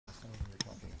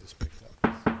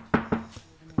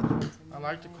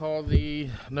I'd like to call the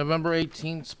November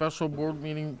 18th special board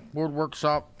meeting, board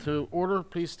workshop to order.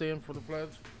 Please stand for the pledge.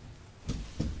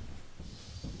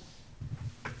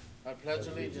 I pledge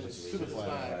allegiance to the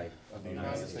flag of the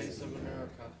United States of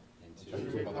America and to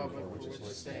the republic for which it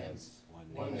stands,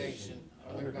 one nation,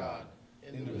 under God,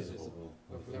 indivisible,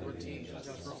 with liberty and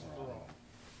justice for all.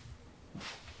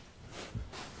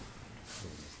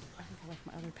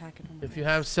 If you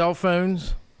have cell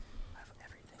phones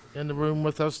in the room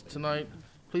with us tonight,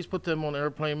 please put them on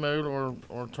airplane mode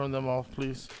or turn them off,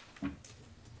 please.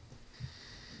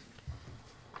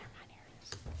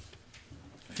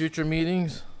 Future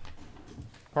meetings.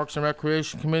 Parks and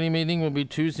Recreation Committee meeting will be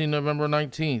Tuesday, November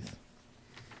 19th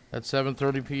at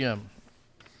 7:30 p.m.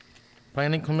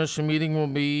 Planning Commission meeting will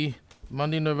be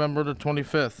Monday, November the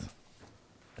 25th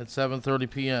at 7:30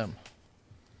 p.m.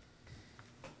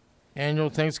 Annual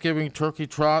Thanksgiving Turkey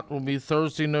Trot will be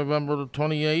Thursday, November the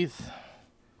 28th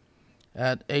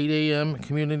at 8 a.m.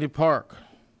 Community Park.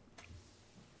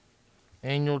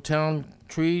 Annual Town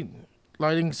Tree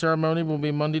Lighting Ceremony will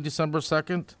be Monday, December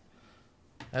 2nd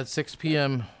at 6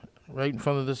 p.m. right in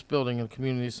front of this building in the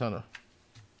Community Center.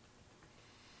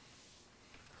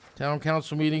 Town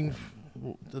Council meeting,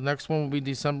 the next one will be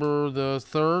December the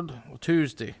 3rd,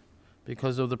 Tuesday.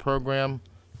 Because of the program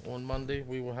on Monday,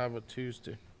 we will have it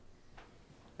Tuesday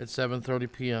at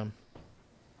 7:30 p.m.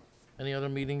 Any other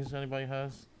meetings anybody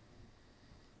has?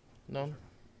 None?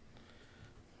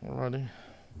 Alrighty.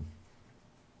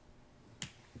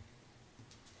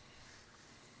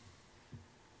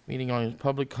 Meeting on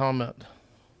public comment.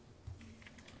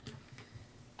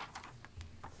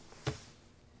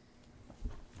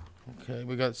 Okay,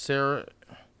 we got Sarah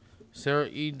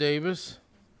E. Davis.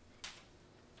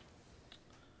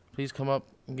 Please come up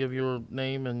and give your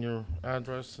name and your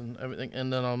address and everything,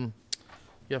 and then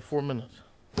you have 4 minutes.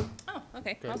 Oh,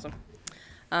 okay.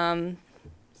 Awesome.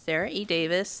 Sarah E.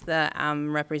 Davis,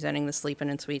 I'm representing the Sleepin'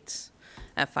 and Suites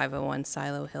at 501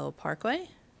 Silo Hill Parkway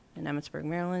in Emmitsburg,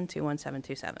 Maryland,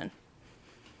 21727.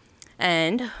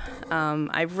 And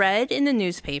I read in the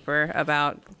newspaper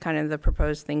about kind of the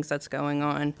proposed things that's going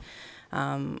on,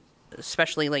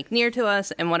 especially like near to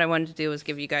us. And what I wanted to do was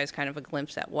give you guys kind of a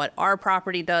glimpse at what our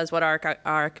property does, what our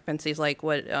occupancy is like,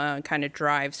 what kind of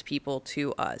drives people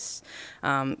to us.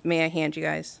 May I hand you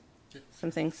guys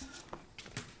some things?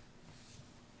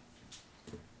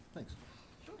 Thanks.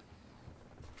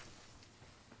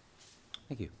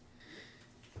 Thank you.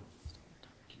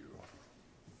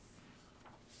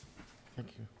 Thank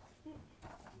you.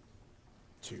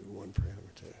 One for him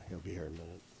or two. He'll be here in a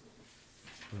minute.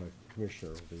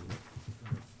 Commissioner will be here.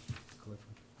 Clifford.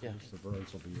 Yeah. Mr.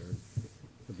 Burns will be here.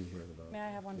 He'll be here in about. May I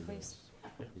have one, please?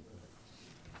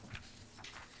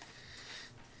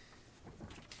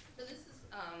 So this is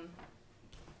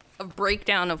a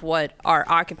breakdown of what our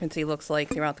occupancy looks like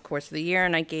throughout the course of the year,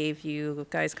 and I gave you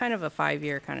guys kind of a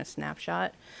 5-year kind of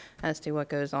snapshot as to what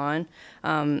goes on.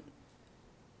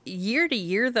 Year to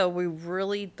year, though, we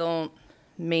really don't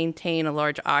maintain a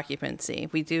large occupancy.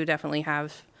 We do definitely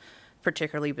have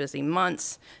particularly busy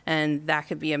months, and that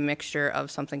could be a mixture of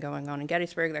something going on in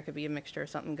Gettysburg, that could be a mixture of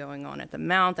something going on at the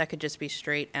Mount, that could just be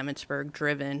straight Emmitsburg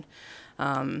driven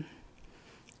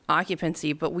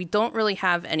occupancy, but we don't really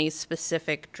have any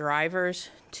specific drivers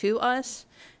to us.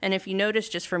 And if you notice,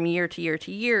 just from year to year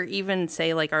to year, even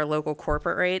say like our local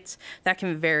corporate rates, that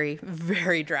can vary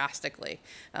very drastically.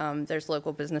 There's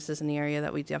local businesses in the area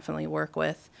that we definitely work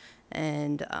with,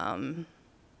 and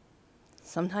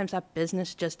sometimes that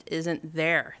business just isn't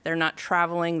there. They're not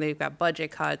traveling, they've got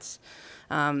budget cuts,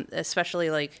 especially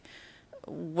like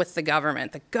with the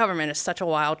government. The government is such a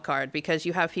wild card because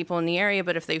you have people in the area,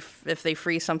 but if they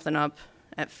free something up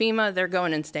at FEMA, they're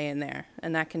going and staying there,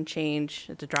 and that can change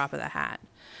at the drop of the hat.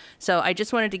 So I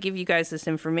just wanted to give you guys this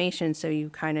information so you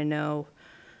kind of know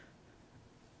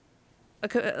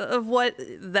of what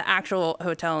the actual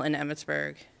hotel in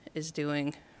Emmitsburg is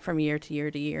doing from year to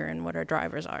year to year and what our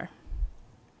drivers are.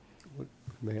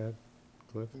 May I,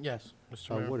 Cliff? Yes,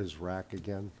 Mr. Mayor. What is RAC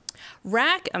again?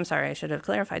 RAC, I'm sorry, I should have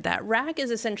clarified that. RAC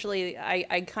is essentially,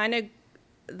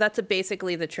 that's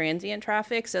basically the transient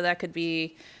traffic. So that could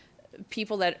be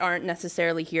people that aren't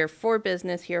necessarily here for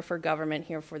business, here for government,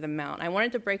 here for the Mount. I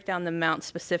wanted to break down the Mount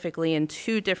specifically in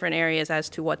 2 different areas as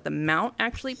to what the Mount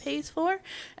actually pays for,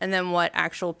 and then what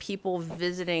actual people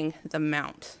visiting the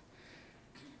Mount,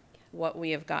 what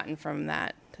we have gotten from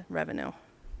that revenue.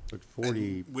 But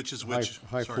 40, Which is which?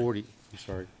 high Sorry. 40, I'm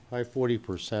sorry, high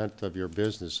 40% of your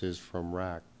business is from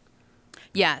RAC.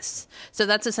 Yes. So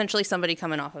that's essentially somebody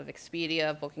coming off of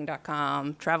Expedia,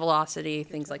 Booking.com, Travelocity,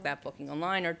 things like that, booking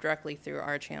online or directly through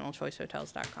our channel,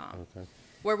 choicehotels.com. Okay.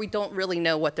 where we don't really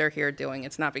know what they're here doing.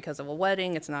 It's not because of a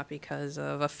wedding. It's not because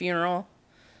of a funeral.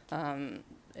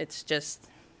 It's just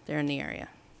they're in the area.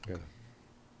 Yeah.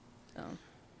 So.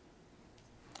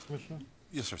 Commissioner?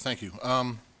 Yes, sir, thank you.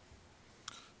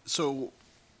 So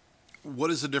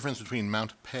what is the difference between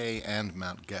Mount Pay and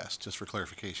Mount Guest, just for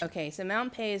clarification? Okay, so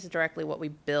Mount Pay is directly what we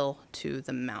bill to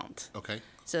the Mount. Okay,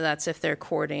 So that's if they're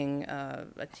courting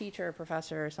a teacher, a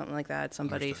professor, or something like that,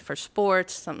 somebody Understood. for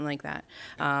sports, something like that.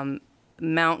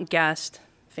 Mount Guest,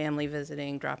 family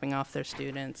visiting, dropping off their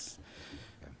students,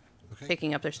 okay.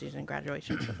 picking up their students in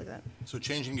graduation, stuff like that. So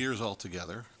changing gears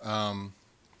altogether,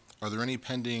 are there any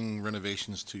pending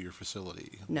renovations to your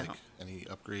facility? No. Like any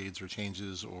upgrades or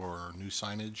changes or new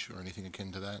signage or anything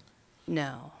akin to that?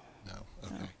 No. No,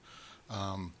 okay.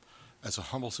 As a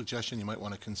humble suggestion, you might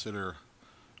want to consider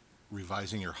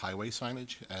revising your highway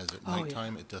signage, as at Oh, yeah.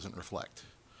 nighttime, it doesn't reflect.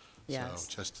 Yes.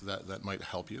 So just that might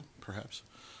help you, perhaps.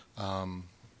 And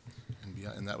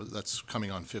that's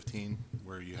coming on 15,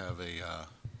 where you have a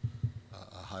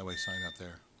highway sign out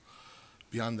there.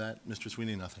 Beyond that, Mr.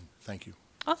 Sweeney, nothing. Thank you.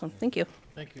 Awesome, thank you.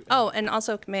 Thank you. Oh, and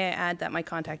also, may I add that my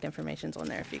contact information's on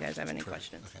there if you guys have any Terrific.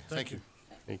 questions. Okay, thank you.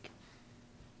 Thank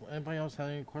you. Anybody else have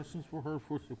any questions for her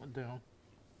before she went down?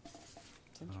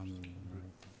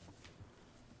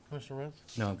 Commissioner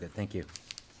Reds? No, I'm good, thank you.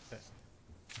 Okay.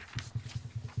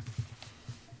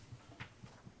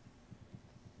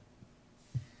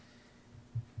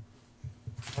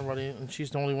 Alrighty, and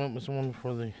she's the only one, was the one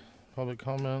for the public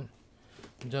comment.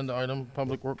 Agenda item,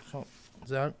 public workshop.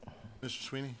 Zach? Mr.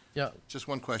 Sweeney? Yeah, Just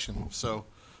one question. So,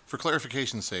 for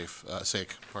clarification's sake,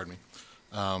 pardon me,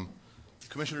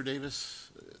 Commissioner Davis,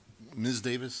 Ms.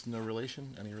 Davis, no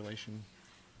relation? Any relation?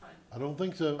 I don't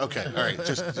think so. Okay, all right.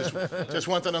 Just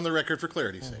want that on the record for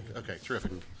clarity's sake. Okay,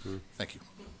 terrific. Thank you.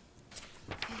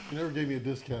 You never gave me a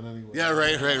discount anyway. Yeah,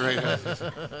 right. I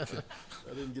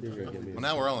didn't get You're the gonna give me Well,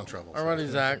 now we're all in trouble. so- alrighty,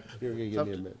 Zach. You're gonna give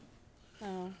me a minute.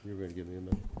 Oh. You're gonna give me a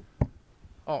minute.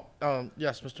 Oh,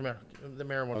 yes, Mr. Mayor. The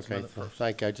mayor wants a Okay, minute first.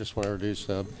 thank you. I just want to introduce,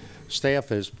 staff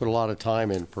has put a lot of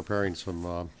time in preparing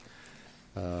some,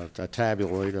 a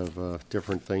tabloid of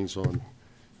different things on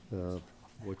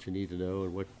what you need to know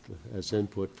and what as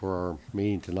input for our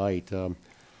meeting tonight.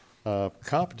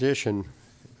 Competition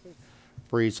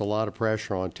breeds a lot of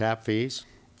pressure on tap fees,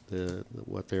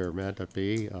 what they're meant to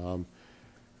be,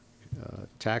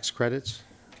 tax credits,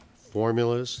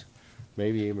 formulas,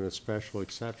 maybe even a special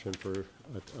exception for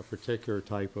a particular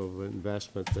type of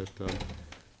investment that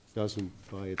doesn't,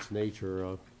 by its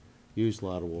nature, use a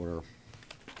lot of water.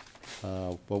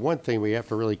 But one thing we have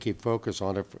to really keep focus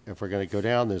on if we're going to go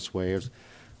down this way is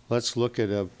let's look at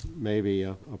maybe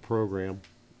a program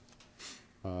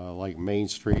like Main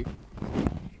Street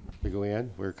to go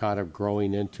in. We're kind of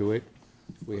growing into it.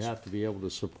 We have to be able to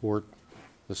support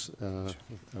this,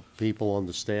 people on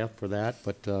the staff for that,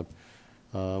 but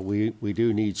we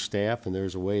do need staff, and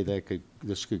there's a way that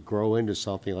this could grow into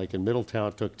something. Like in Middletown,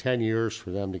 it took 10 years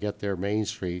for them to get their Main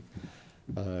Street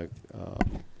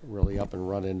really up and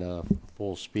running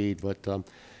full speed. But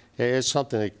it's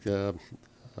something like the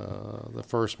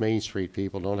first Main Street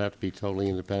people don't have to be totally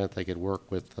independent. They could work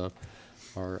with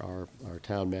our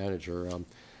town manager.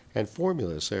 And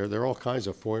formulas, there are all kinds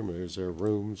of formulas. There are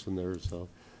rooms and there's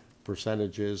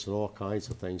percentages and all kinds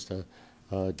of things to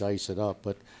dice it up.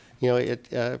 But you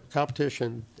know,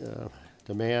 competition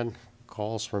demand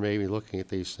calls for maybe looking at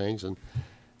these things, and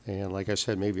like I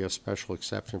said, maybe a special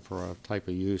exception for a type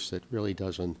of use that really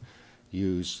doesn't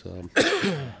use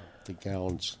the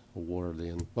gallons of water.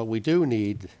 But we do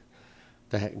need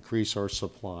to increase our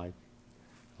supply.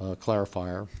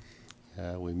 Clarifier.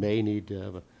 We may need to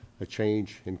have a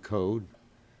change in code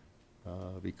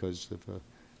because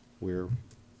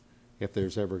if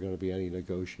there's ever going to be any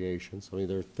negotiations. I mean,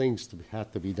 there are things that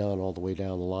have to be done all the way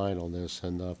down the line on this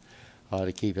and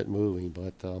to keep it moving.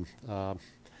 But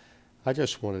I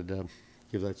just wanted to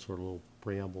give that sort of little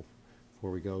preamble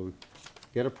before we go.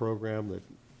 Get a program that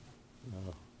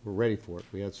we're ready for it.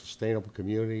 We had sustainable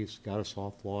communities, got a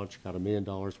soft launch, got $1 million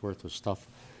worth of stuff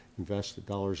invested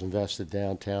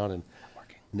downtown, and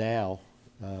now,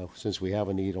 since we have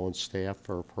a need on staff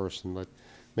for a person that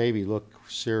maybe look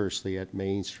seriously at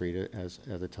Main Street as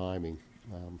the timing.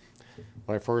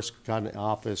 When I first got in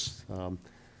office,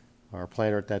 our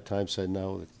planner at that time said,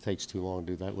 no, it takes too long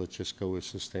to do that. Let's just go with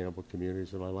sustainable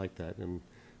communities, and I like that. And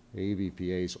the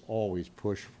EVPA's always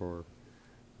pushed for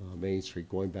Main Street,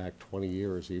 going back 20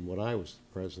 years. Even when I was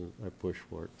president, I pushed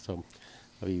for it, so,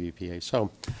 of EVPA. So,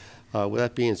 with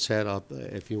that being said,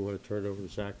 if you want to turn it over to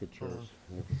Zach and chairs.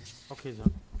 Okay, Zach.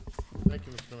 Thank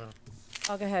you, Mr. Mayor.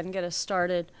 I'll go ahead and get us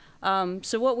started.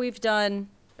 So what we've done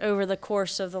over the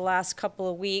course of the last couple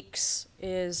of weeks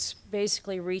is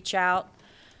basically reach out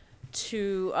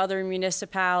to other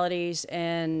municipalities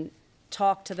and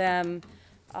talk to them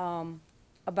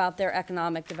about their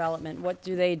economic development. What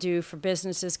do they do for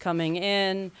businesses coming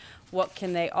in? What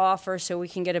can they offer, so we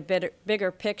can get a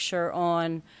bigger picture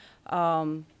on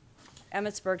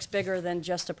Emmitsburg's bigger than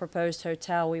just a proposed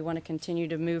hotel. We want to continue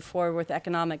to move forward with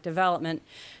economic development.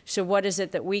 So what is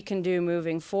it that we can do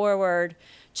moving forward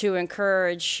to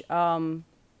encourage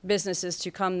businesses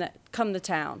to come to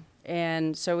town?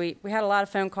 And so we had a lot of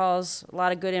phone calls, a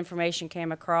lot of good information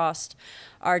came across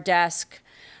our desk.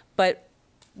 But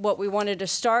what we wanted to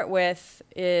start with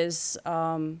is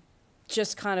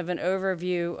just kind of an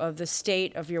overview of the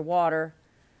state of your water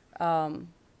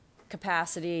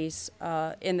capacities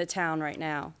in the town right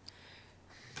now.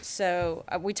 So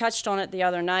we touched on it the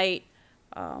other night.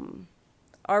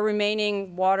 Our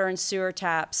remaining water and sewer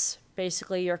taps,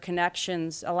 basically your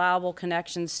connections, allowable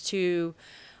connections to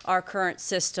our current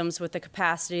systems with the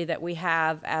capacity that we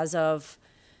have as of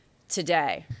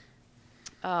today.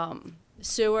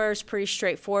 Sewer is pretty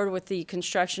straightforward with the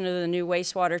construction of the new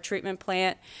wastewater treatment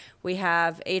plant. We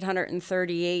have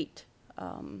 838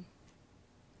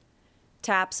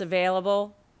 taps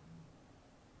available.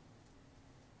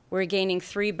 We're gaining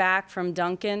 3 back from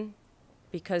Duncan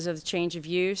because of the change of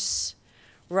use.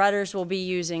 Rudders will be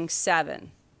using 7.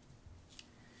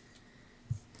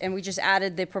 And we just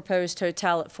added the proposed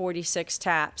hotel at 46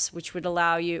 taps, which would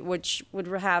allow you, which would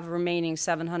have remaining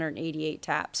 788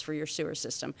 taps for your sewer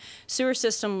system. Sewer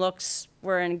system looks,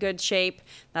 we're in good shape.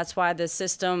 That's why the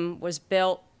system was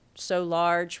built so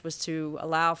large, was to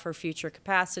allow for future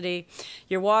capacity.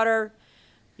 Your water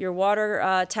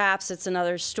taps, it's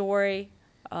another story.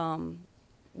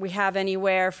 We have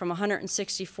anywhere from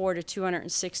 164 to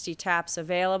 260 taps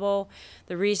available.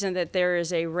 The reason that there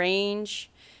is a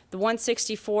range, the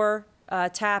 164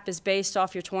 tap is based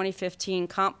off your 2015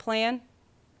 comp plan.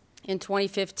 In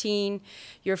 2015,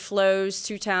 your flows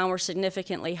to town were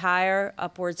significantly higher,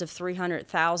 upwards of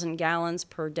 300,000 gallons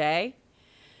per day.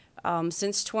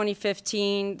 Since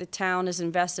 2015, the town has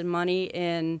invested money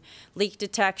in leak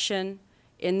detection,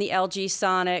 in the LG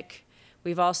Sonic.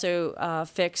 We've also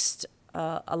fixed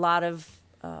a lot of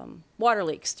water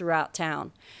leaks throughout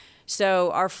town. So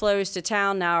our flows to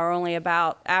town now are only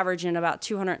averaging about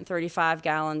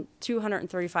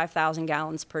 235,000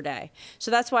 gallons per day. So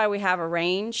that's why we have a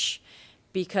range,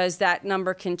 because that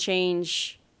number can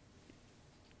change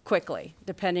quickly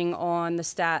depending on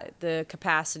the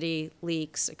capacity,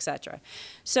 leaks, etc.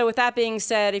 So with that being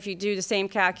said, if you do the same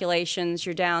calculations,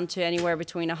 you're down to anywhere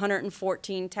between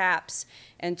 114 taps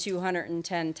and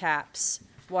 210 taps,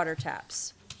 water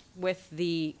taps, with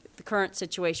the current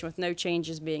situation, with no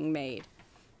changes being made.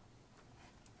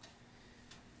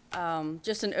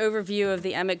 Just an overview of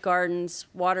the Emmett Gardens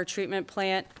water treatment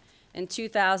plant. In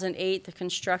 2008, the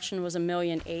construction was $1.8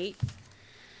 million.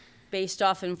 Based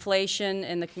off inflation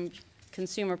and the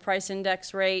consumer price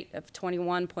index rate of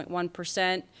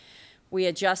 21.1%, we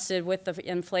adjusted with the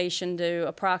inflation to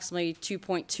approximately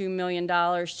 $2.2 million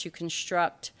to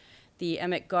construct the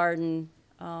Emmett Garden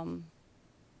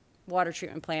water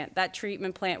treatment plant. That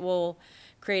treatment plant will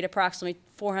create approximately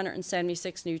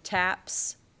 476 new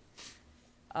taps.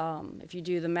 If you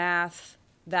do the math,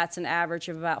 that's an average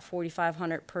of about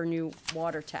 4,500 per new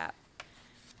water tap.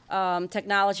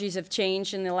 Technologies have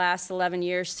changed in the last 11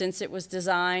 years since it was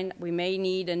designed. We may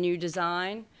need a new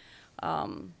design.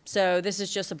 So this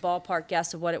is just a ballpark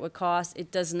guess of what it would cost.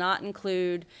 It does not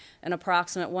include an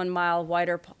approximate 1 mile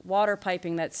wider water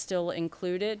piping that's still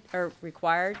included or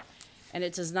required. And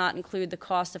it does not include the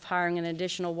cost of hiring an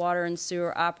additional water and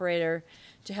sewer operator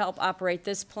to help operate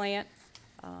this plant.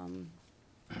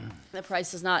 The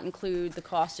price does not include the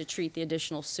cost to treat the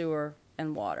additional sewer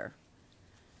and water.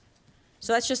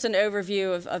 So that's just an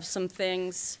overview of some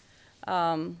things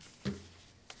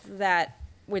that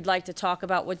we'd like to talk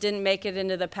about. What didn't make it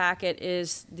into the packet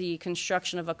is the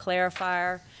construction of a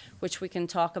clarifier, which we can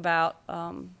talk about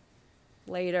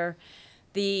later.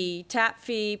 The tap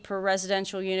fee per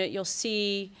residential unit, you'll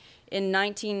see in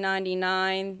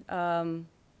 1999,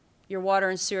 your water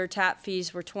and sewer tap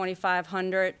fees were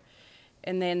 $2,500,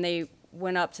 and then they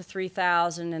went up to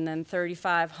 $3,000 and then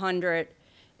 $3,500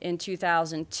 in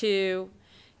 2002.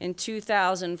 In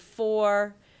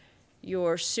 2004,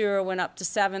 your sewer went up to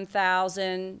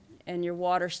 $7,000 and your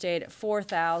water stayed at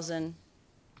 $4,000.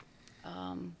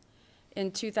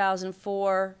 In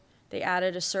 2004, they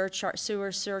added a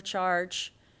sewer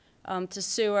surcharge to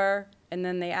sewer, and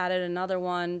then they added another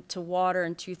one to water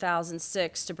in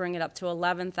 2006 to bring it up to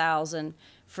 $11,000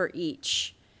 for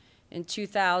each. In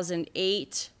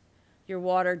 2008, your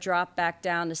water dropped back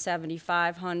down to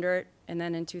 7,500, and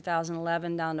then in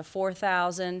 2011 down to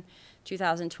 4,000.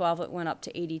 2012 it went up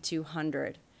to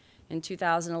 8,200. In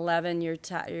 2011 your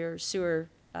sewer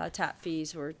tap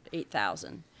fees were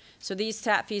 8,000. So these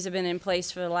tap fees have been in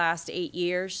place for the last 8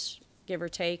 years, give or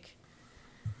take.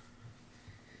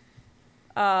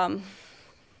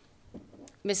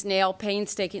 Ms. Nail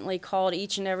painstakingly called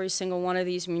each and every single one of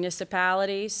these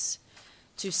municipalities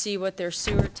to see what their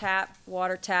sewer tap,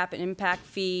 water tap, and impact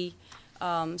fee.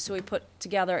 So we put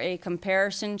together a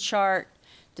comparison chart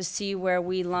to see where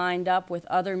we lined up with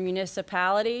other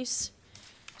municipalities.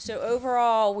 So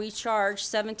overall, we charge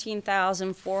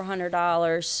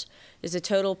 $17,400 is a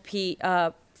total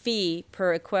fee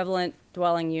per equivalent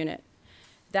dwelling unit.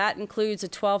 That includes a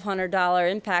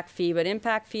 $1,200 impact fee, but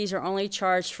impact fees are only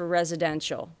charged for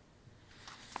residential.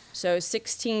 So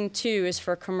 16.2 is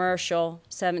for commercial,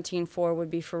 17.4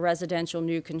 would be for residential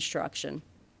new construction.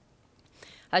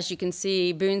 As you can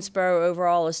see, Boonesboro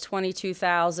overall is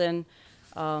 22,000.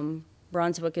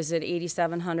 Brunswick is at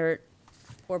 8,700.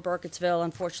 Or Burkittsville,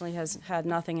 unfortunately, has had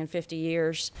nothing in 50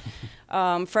 years.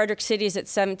 Frederick City is at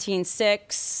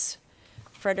 17.6.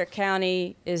 Frederick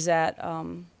County is at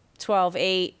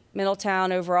 12.8.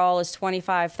 Middletown overall is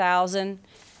 25,000.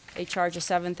 They charge a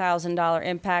 $7,000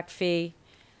 impact fee.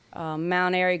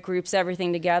 Mount Airy groups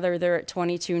everything together. They're at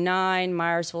 22.9.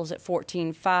 Myersville's at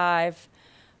 14.5.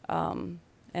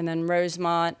 And then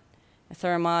Rosemont,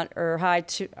 Thurmont are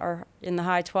in the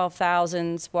high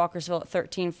 12,000s, Walkersville at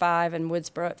 13.5, and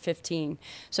Woodsboro at 15.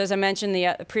 So as I mentioned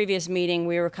the previous meeting,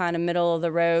 we were kind of middle of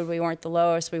the road. We weren't the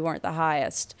lowest, we weren't the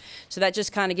highest. So that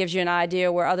just kind of gives you an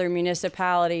idea where other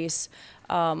municipalities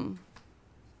have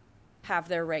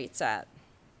their rates at.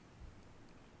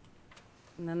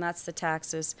 And then that's the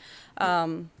taxes.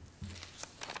 I'll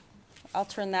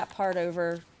turn that part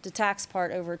over, the tax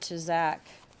part over to Zach.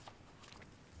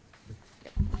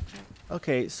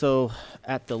 Okay, so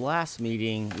at the last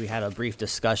meeting, we had a brief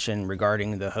discussion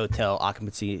regarding the hotel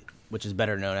occupancy, which is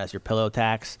better known as your pillow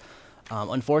tax.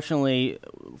 Unfortunately,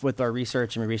 with our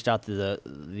research, and we reached out to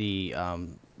the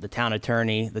town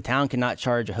attorney, the town cannot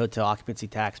charge a hotel occupancy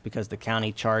tax because the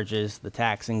county charges the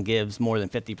tax and gives more than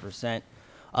 50%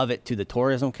 of it to the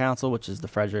Tourism Council, which is the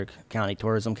Frederick County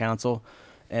Tourism Council.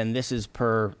 And this is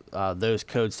per those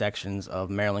code sections of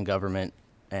Maryland government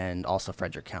and also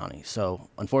Frederick County. So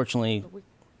unfortunately,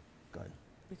 go ahead.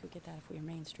 We could get that if we were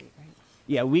Main Street, right?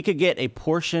 Yeah, we could get a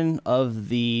portion of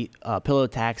the pillow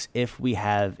tax if we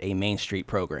have a Main Street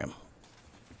program.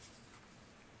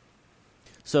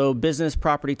 So business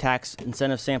property tax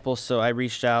incentive samples. So I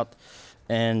reached out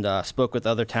and spoke with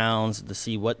other towns to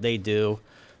see what they do.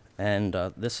 And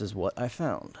this is what I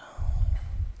found.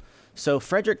 So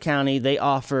Frederick County, they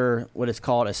offer what is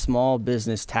called a small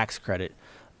business tax credit.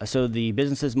 So the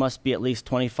businesses must be at least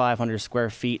 2,500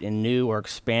 square feet in new or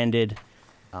expanded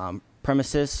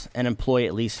premises and employ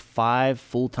at least 5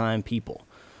 full-time people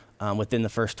within the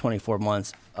first 24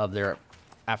 months of their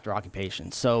after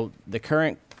occupation. So the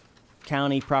current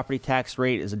county property tax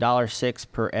rate is $1.06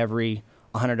 per every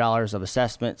 $100 of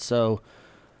assessment. So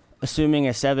assuming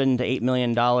a $7 to $8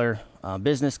 million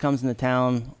business comes into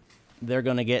town, they're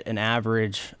going to get an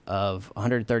average of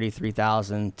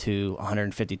 $133,000 to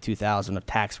 $152,000 of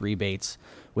tax rebates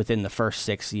within the first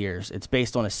 6 years. It's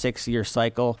based on a 6-year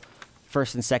cycle.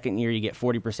 First and second year, you get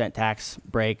 40% tax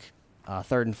break.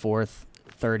 Third and fourth,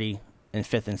 30, and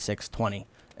fifth and sixth, 20.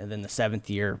 And then the 7th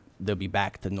year, they'll be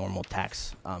back to normal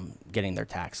tax, getting their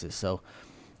taxes. So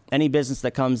any business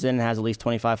that comes in and has at least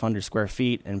 2,500 square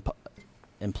feet and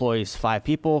employs 5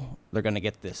 people, they're going to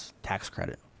get this tax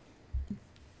credit.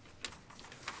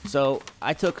 So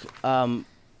I took, I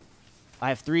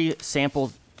have 3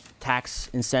 sample tax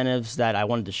incentives that I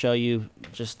wanted to show you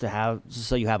just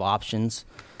so you have options.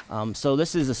 So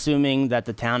this is assuming that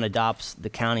the town adopts the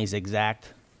county's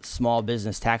exact small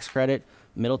business tax credit.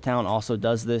 Middletown also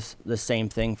does the same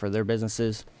thing for their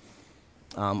businesses.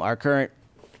 Our current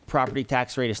property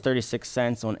tax rate is 36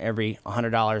 cents on every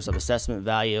 $100 of assessment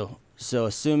value. So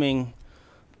assuming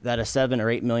that a $7 or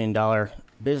 $8 million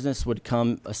business would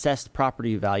come, assessed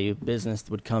property value business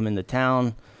would come into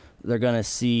town, they're going to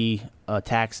see a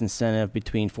tax incentive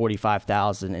between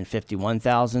 $45,000 and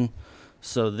 $51,000.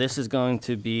 So this is going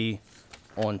to be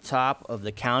on top of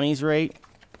the county's rate.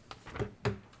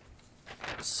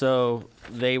 So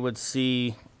they would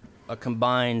see a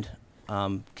combined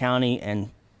county and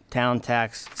town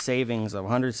tax savings of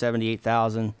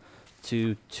 $178,000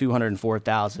 to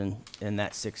 $204,000 in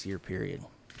that 6-year period.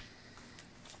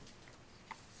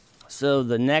 So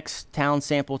the next town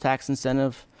sample tax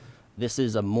incentive, this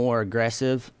is a more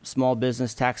aggressive small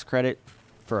business tax credit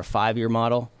for a 5-year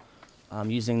model.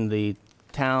 using the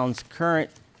town's current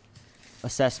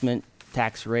assessment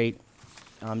tax rate,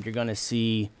 you're going to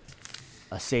see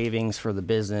a savings for the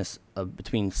business of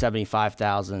between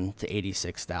 $75,000 to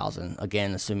 $86,000.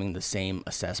 Again, assuming the same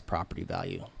assessed property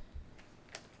value.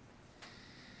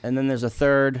 And then there's a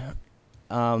third,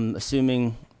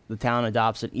 assuming the town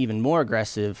adopts an even more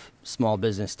aggressive small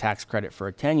business tax credit for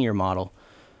a 10-year model.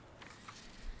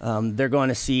 They're going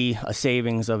to see a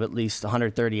savings of at least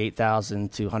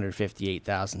 $138,000 to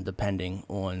 $158,000, depending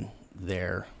on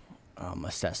their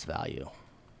assessed value.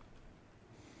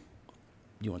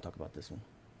 Do you want to talk about this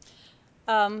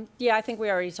one? Yeah, I think we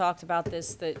already talked about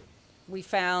this, that we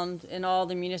found in all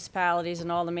the municipalities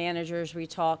and all the managers we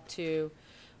talked to,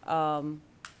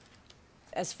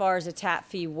 as far as a tap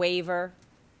fee waiver,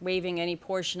 waiving any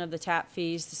portion of the tap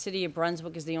fees, the city of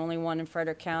Brunswick is the only one in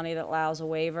Frederick County that allows a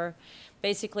waiver.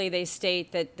 Basically, they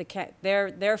state that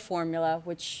their formula,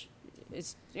 which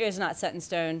is not set in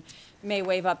stone, may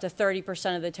waive up to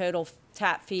 30% of the total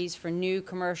tap fees for new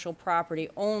commercial property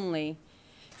only.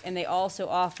 And they also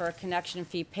offer a connection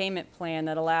fee payment plan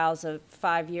that allows a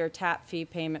 5-year tap fee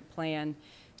payment plan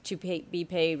to be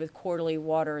paid with quarterly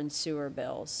water and sewer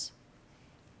bills.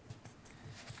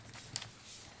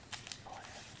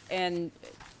 And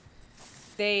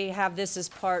they have this as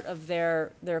part of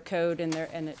their code, and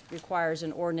it requires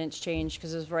an ordinance change,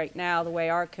 because as right now, the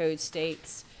way our code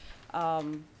states,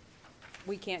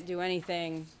 we can't do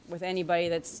anything with anybody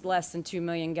that's less than 2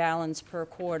 million gallons per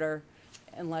quarter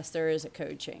unless there is a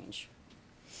code change.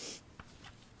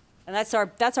 And that's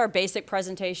our basic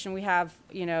presentation. We have,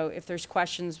 if there's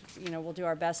questions, we'll do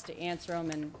our best to answer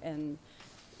them and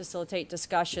facilitate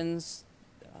discussions.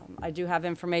 I do have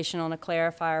information on a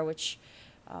clarifier, which,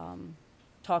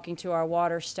 talking to our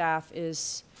water staff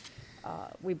is,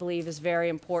 we believe is very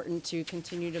important to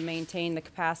continue to maintain the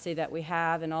capacity that we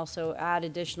have and also add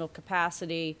additional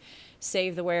capacity,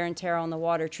 save the wear and tear on the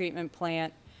water treatment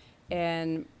plant,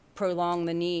 and prolong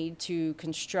the need to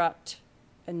construct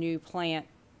a new plant,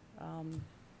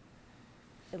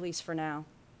 at least for now.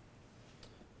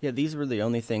 Yeah, these were the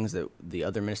only things that the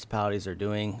other municipalities are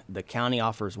doing. The county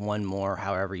offers one more,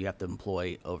 however, you have to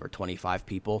employ over 25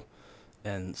 people.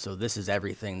 And so this is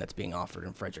everything that's being offered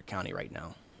in Frederick County right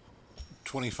now.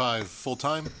 25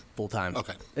 full-time? Full-time.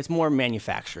 Okay. It's more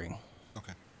manufacturing.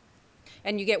 Okay.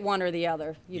 And you get one or the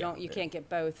other. You Yeah. can't get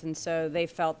both. And so they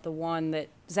felt the one that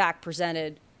Zach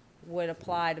presented would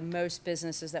apply to most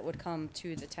businesses that would come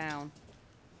to the town.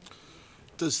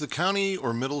 Does the county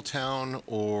or Middletown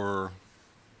or,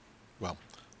 well,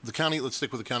 the county, let's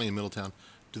stick with the county and Middletown,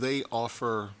 do they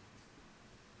offer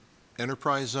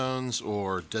enterprise zones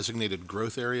or designated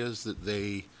growth areas that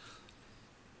they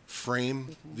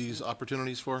frame these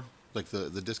opportunities for, like the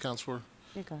discounts for?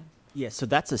 Okay. Yeah, so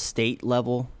that's a state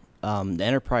level. The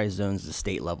enterprise zone is a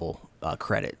state level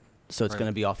credit. So it's Right. going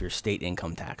to be off your state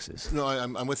income taxes. No,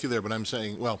 I'm with you there, but I'm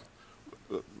saying, well,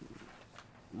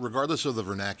 regardless of the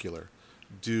vernacular,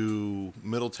 do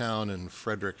Middletown and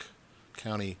Frederick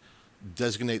County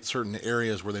designate certain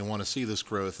areas where they want to see this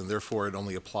growth, and therefore it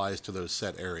only applies to those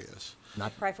set areas?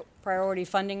 Not Priority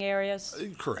funding areas?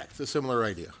 Correct, a similar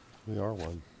idea. We are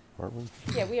one, aren't we?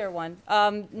 Yeah, we are one.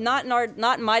 Not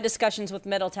in my discussions with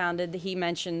Middletown did he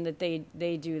mention that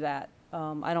they do that.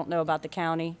 I don't know about the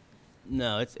county.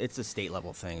 No, it's a state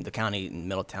level thing. The county in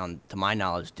Middletown, to my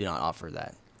knowledge, do not offer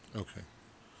that. Okay.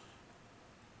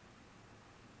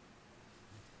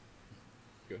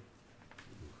 Good.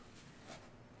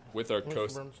 With our Mr.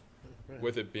 coast, Burns? Go ahead.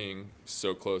 with it being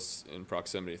so close in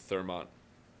proximity to Thermont,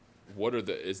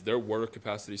 is their water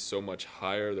capacity so much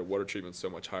higher, their water treatment so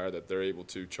much higher that they're able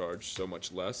to charge so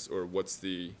much less, or what's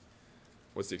the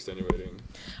extenuating?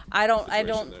 I don't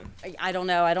situation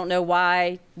know. I don't know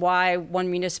why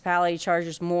one municipality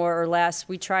charges more or less.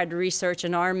 We tried to research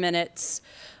in our minutes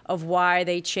of why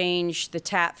they changed the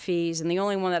tap fees, and the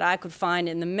only one that I could find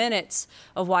in the minutes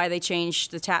of why they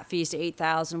changed the tap fees to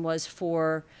 $8,000 was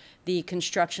for the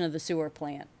construction of the sewer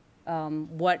plant.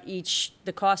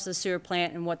 The cost of the sewer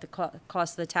plant and what the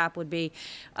cost of the tap would be.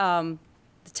 The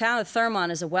town of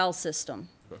Thermont is a well system.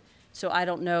 Okay. So I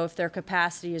don't know if their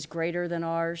capacity is greater than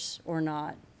ours or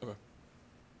not. Okay.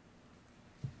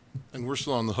 And we're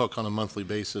still on the hook on a monthly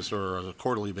basis or a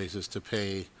quarterly basis to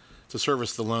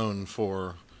service the loan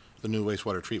for the new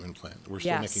wastewater treatment plant. We're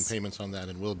still making Yes. payments on that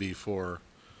and will be for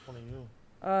 20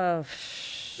 years.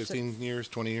 15 years,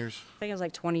 20 years? I think it was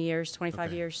like 20 years, 25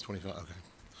 Okay, years. 25, okay.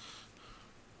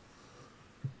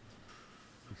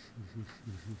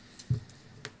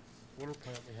 Water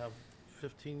plant, we have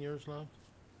 15 years now.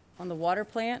 On the water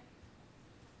plant?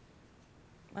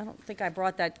 I don't think I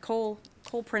brought that. Cole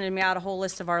Cole printed me out a whole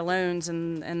list of our loans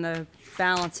and the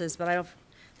balances, but I don't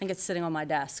think it's sitting on my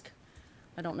desk.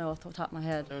 I don't know off the top of my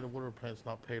head. I know the water plant's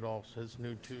not paid off, so it's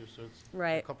new too, so it's a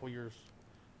Right. couple years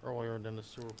earlier than the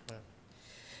sewer plant.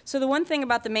 So the one thing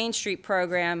about the Main Street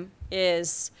program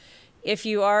is if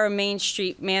you are a Main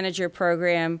Street manager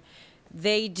program,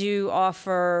 they do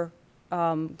offer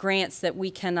grants that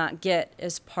we cannot get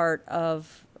as part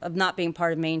of not being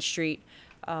part of Main Street.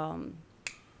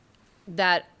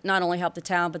 That not only help the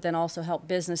town, but then also help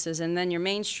businesses. And then your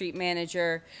Main Street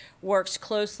manager works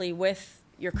closely with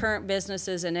your current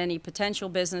businesses and any potential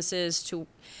businesses to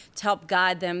help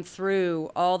guide them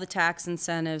through all the tax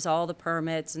incentives, all the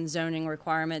permits and zoning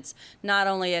requirements, not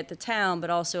only at the town, but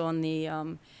also on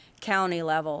the county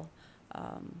level.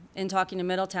 In talking to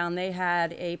Middletown, they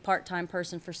had a part-time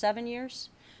person for 7 years,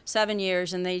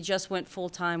 and they just went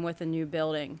full-time with a new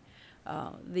building.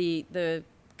 The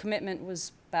commitment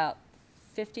was about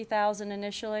 $50,000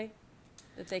 initially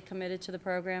that they committed to the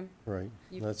program. Right.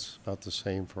 You- That's about the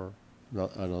same for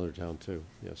another town too,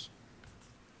 yes.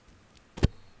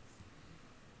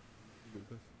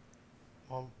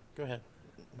 Go ahead.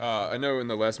 I know in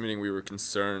the last meeting we were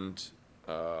concerned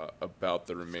about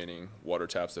the remaining water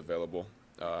taps available,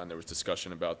 and there was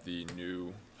discussion about the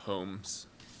new homes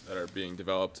that are being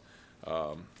developed.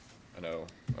 I know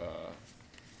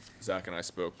Zach and I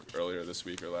spoke earlier this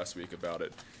week or last week about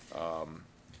it.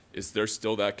 Is there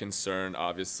still that concern,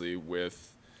 obviously,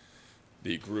 with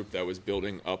the group that was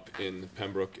building up in the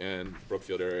Pembroke and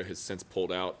Brookfield area has since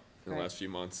pulled out in the Right. last few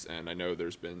months, and I know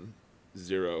there's been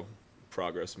zero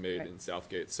progress made Right. in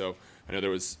Southgate. So I know there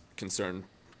was concern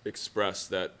expressed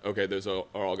that, okay, those are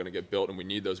all going to get built and we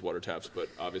need those water taps, but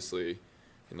obviously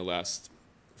in the last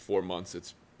 4 months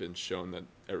it's been shown that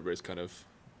everybody's kind of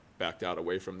backed out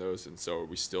away from those, and so are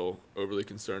we still overly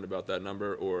concerned about that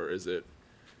number, or is it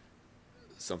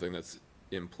something that's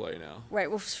in play now? Right,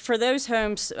 well, for those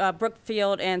homes,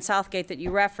 Brookfield and Southgate that you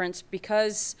referenced,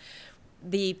 because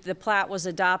the plat was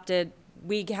adopted,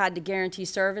 we had to guarantee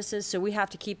services, so we have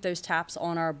to keep those taps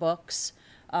on our books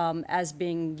as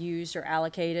being used or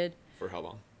allocated For how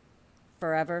long?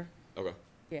 forever. Okay.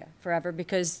 Yeah, forever,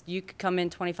 because you could come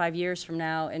in 25 years from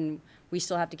now and we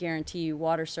still have to guarantee you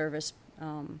water service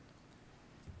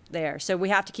there. So we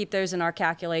have to keep those in our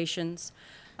calculations.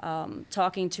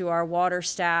 Talking to our water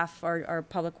staff, our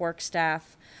public works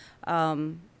staff,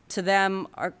 to them,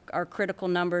 our critical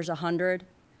number's 100,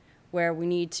 where we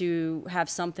need to have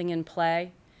something in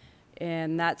play.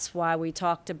 And that's why we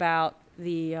talked about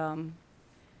the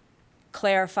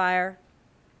clarifier.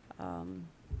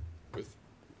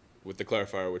 With the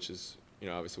clarifier, which is, you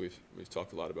know, obviously we've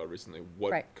talked a lot about recently,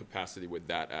 what Right. capacity would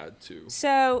that add to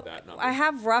So that number? I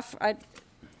have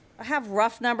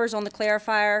rough numbers on the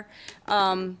clarifier.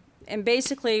 And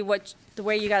basically the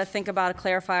way you got to think about a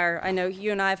clarifier, I know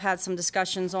you and I have had some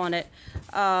discussions on it.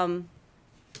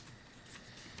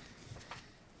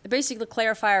 Basically, the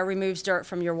clarifier removes dirt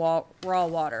from your raw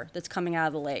water that's coming out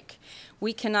of the lake.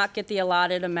 We cannot get the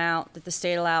allotted amount that the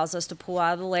state allows us to pull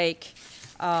out of the lake.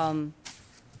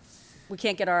 We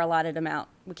can't get our allotted amount.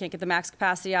 We can't get the max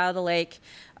capacity out of the lake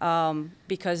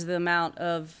because of the amount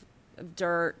of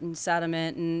dirt and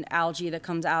sediment and algae that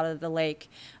comes out of the lake.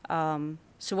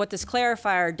 So what this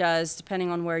clarifier does,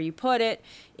 depending on where you put it,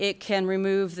 it can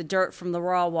remove the dirt from the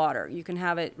raw water. You can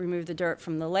have it remove the dirt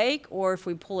from the lake, or if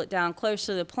we pull it down close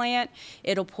to the plant,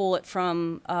 it'll pull it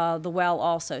from the well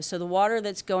also. So the water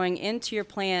that's going into your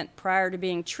plant prior to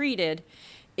being treated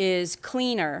is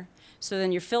cleaner, so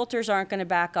then your filters aren't going to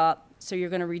back up. So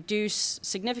you're going to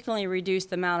significantly reduce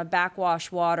the amount of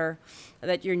backwash water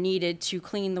that you're needed to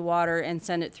clean the water and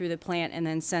send it through the plant and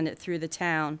then send it through the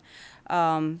town.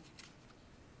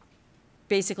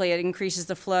 Basically, it increases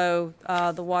the flow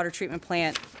the water treatment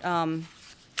plant can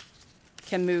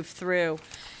move through.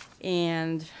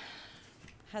 And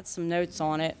had some notes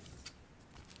on it.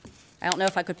 I don't know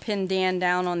if I could pin Dan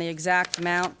down on the exact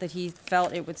amount that he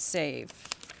felt it would save.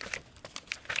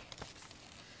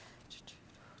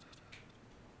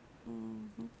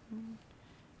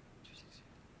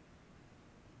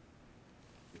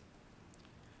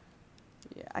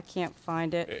 Yeah, I can't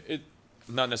find it. It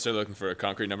not necessarily looking for a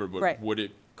concrete number, but Right. would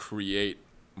it create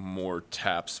more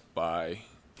taps by?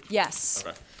 Yes.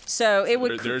 Okay. So it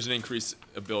would. There's an increased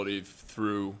ability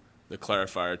through the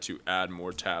clarifier to add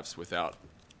more taps without.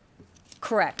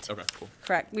 Correct. Okay, cool.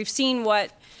 Correct. We've seen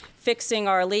what fixing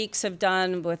our leaks have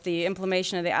done with the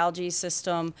implementation of the algae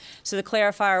system. So the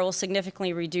clarifier will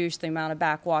significantly reduce the amount of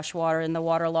backwash water and the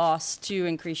water loss to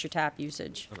increase your tap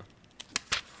usage. Okay.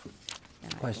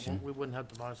 Question. We wouldn't have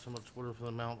to buy so much water for the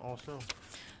amount also?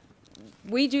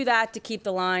 we do that to keep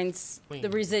the lines, the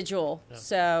Clean. residual. Yeah.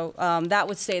 So that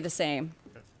would stay the same.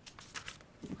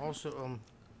 Also,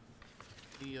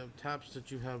 the taps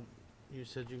that you have, you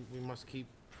said we must keep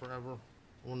forever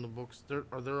on the books.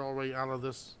 Are they already out of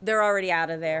this? They're already out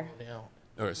of there. Yeah.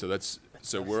 Okay,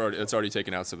 so we're already, that's already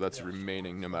taken out, so that's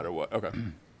remaining no matter what. Okay.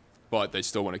 But they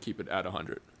still want to keep it at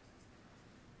 100.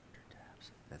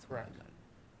 That's Correct.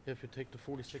 If you take the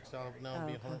 46 out of it now, it'd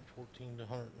be 114 to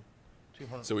 100,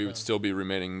 200. So we would still be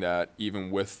remaining that even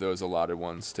with those allotted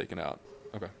ones taken out.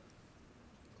 Okay.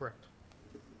 Correct.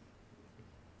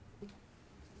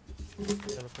 Any other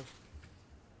questions?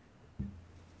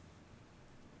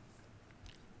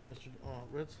 Mr.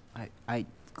 Ritz?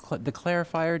 The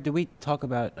clarifier, did we talk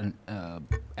about an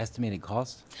estimated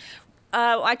cost?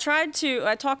 I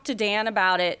talked to Dan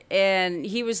about it, and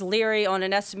he was leery on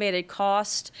an estimated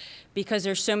cost because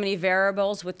there's so many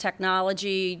variables with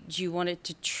technology. Do you want it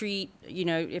to treat,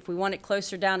 if we want it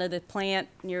closer down to the plant,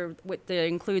 to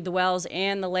include the wells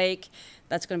and the lake,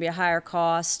 that's going to be a higher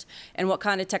cost. And what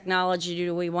kind of technology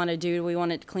do we want to do? Do we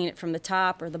want it to clean it from the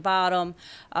top or the bottom?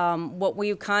 What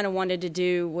we kind of wanted to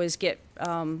do was get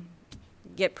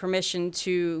permission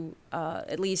to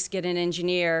at least get an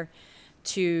engineer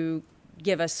to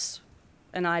give us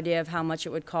an idea of how much it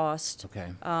would cost. Okay.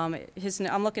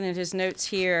 I'm looking at his notes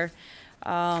here.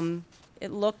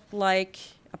 It looked like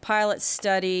a pilot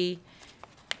study,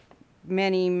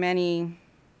 many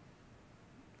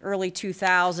early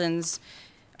 2000s.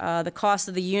 The cost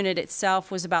of the unit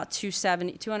itself was about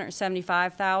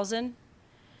 $275,000.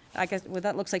 I guess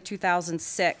that looks like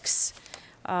 2006.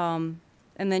 And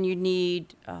then you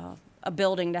need a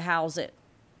building to house it.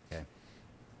 Okay.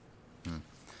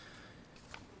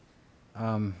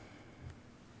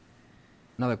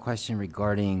 Another question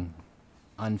regarding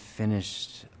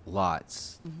unfinished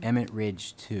lots. Emmett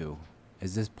Ridge 2,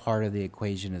 is this part of the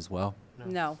equation as well?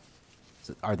 No.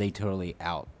 So are they totally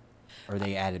out? Or are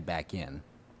they added back in?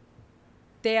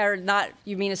 They are not,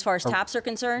 you mean as far as Or taps are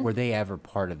concerned? Were they ever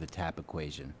part of the TAP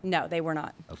equation? No, they were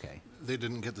not. Okay. They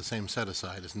didn't get the same set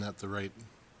aside, isn't that the right,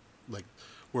 like,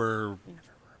 where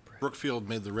Brookfield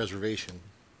made the reservation,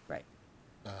 Right.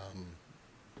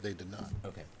 they did not.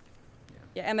 Okay.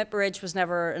 Yeah, Emmett Bridge was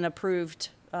never an approved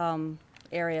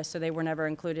area, so they were never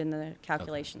included in the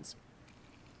calculations.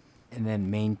 And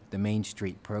then the Main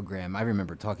Street program, I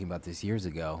remember talking about this years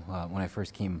ago when I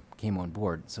first came on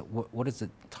board. So what is the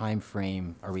time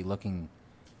frame are we looking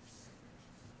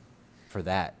for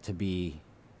that to be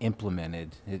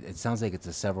implemented? It sounds like it's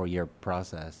a several-year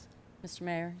process. Mr.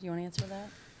 Mayor, do you want to answer that?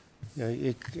 Yeah,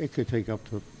 it could take up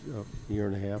to a year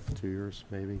and a half, 2 years,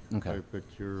 maybe. Okay. But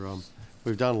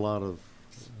we've done a lot of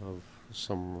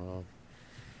some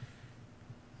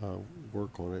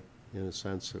work on it, in a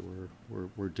sense that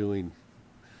we're doing,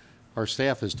 our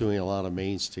staff is doing a lot of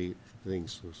Main Street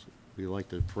things. So we like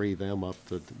to free them up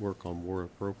to work on more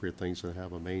appropriate things and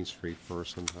have a Main Street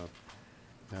person.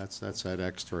 That's that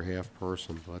extra half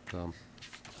person, but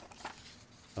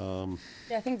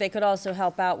Yeah, I think they could also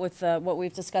help out with what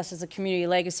we've discussed as the community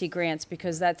legacy grants,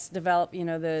 because that's developed,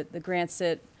 the grants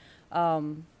that,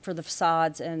 for the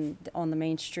facades and on the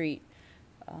Main Street.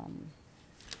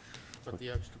 But the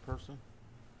extra person?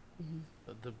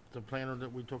 The planner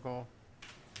that we took off?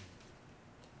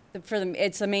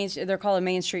 They're called a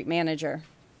Main Street manager.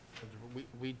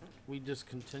 We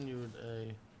discontinued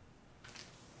a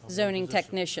Zoning position,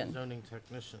 technician. Zoning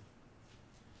technician.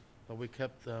 But we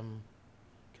kept the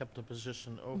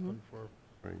position open for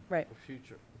Right. the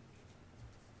future.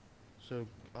 So,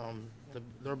 and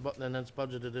that's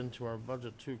budgeted into our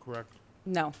budget too, correct?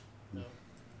 No. No.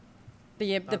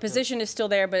 The Not the- position is still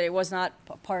there, but it was not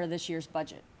part of this year's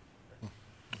budget.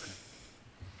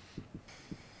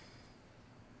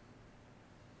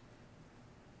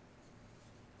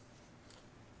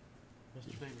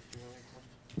 Mr. Davis, do you have any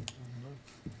questions?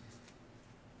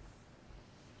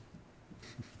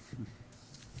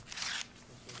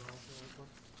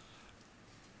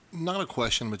 Not a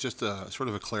question, but just a sort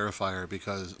of a clarifier,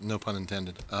 because no pun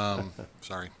intended.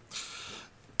 Sorry.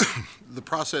 The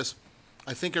process,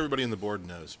 I think everybody on the board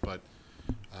knows, but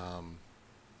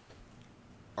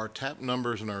our tap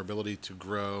numbers and our ability to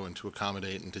grow and to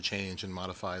accommodate and to change and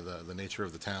modify the nature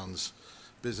of the town's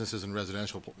businesses and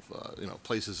residential,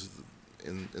 places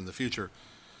in the future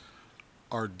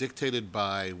are dictated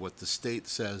by what the state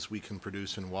says we can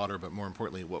produce in water, but more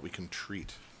importantly, what we can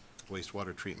treat,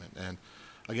 wastewater treatment. And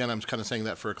again, I'm kind of saying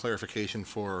that for a clarification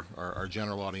for our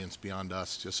general audience beyond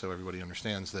us, just so everybody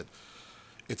understands that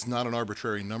it's not an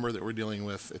arbitrary number that we're dealing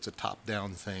with. It's a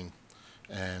top-down thing,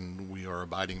 and we are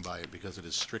abiding by it because it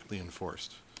is strictly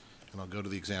enforced. And I'll go to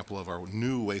the example of our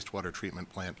new wastewater treatment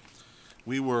plant.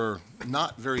 we were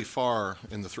not very far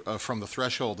in from the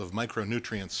threshold of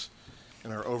micronutrients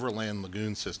in our overland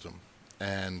lagoon system.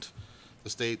 And the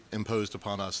state imposed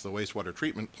upon us the wastewater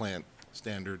treatment plant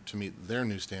standard to meet their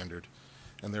new standard,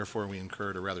 and therefore we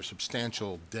incurred a rather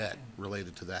substantial debt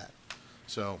related to that.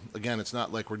 So again, it's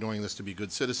not like we're doing this to be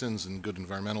good citizens and good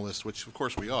environmentalists, which of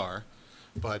course we are,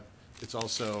 but it's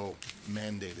also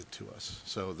mandated to us.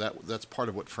 So that's part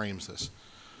of what frames this.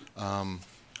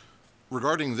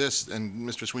 Regarding this, and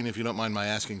Mr. Sweeney, if you don't mind my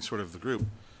asking sort of the group,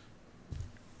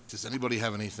 does anybody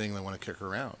have anything they want to kick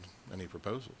around? Any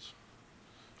proposals?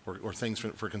 Or things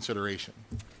for consideration?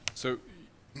 So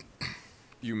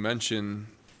you mentioned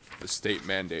the state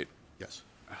mandate. Yes.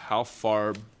 How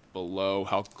far below,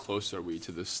 how close are we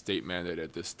to the state mandate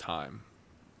at this time?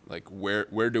 Like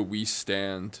where do we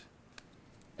stand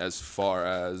as far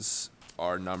as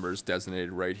our numbers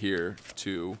designated right here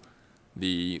to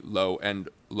the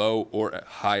low or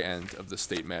high end of the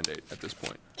state mandate at this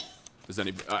point? Does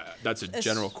any, that's a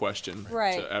general question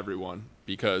Right. to everyone,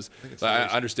 because I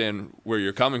understand where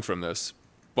you're coming from this,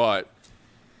 but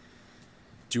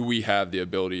do we have the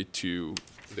ability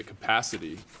the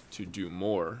capacity to do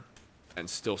more and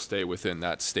still stay within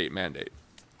that state mandate?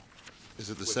 Is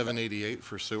it the 788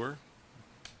 for sewer?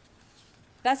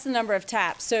 That's the number of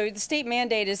taps. So the state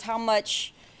mandate is how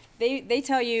much, they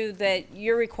tell you that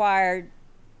you're required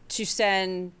to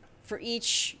send for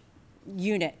each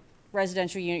unit,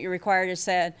 residential unit, you're required to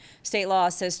send, state law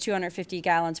says 250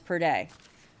 gallons per day.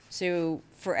 So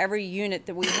for every unit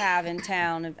that we have in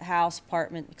town, a house,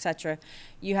 apartment, et cetera,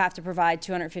 you have to provide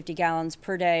 250 gallons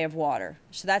per day of water.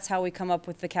 So that's how we come up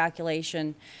with the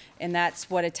calculation, and that's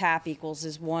what a tap equals,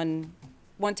 is one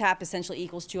tap essentially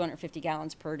equals 250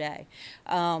 gallons per day.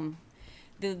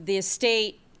 The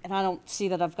state, and I don't see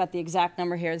that I've got the exact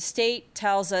number here, the state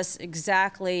tells us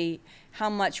exactly how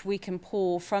much we can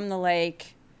pull from the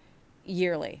lake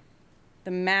yearly.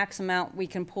 The max amount we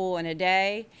can pull in a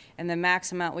day and the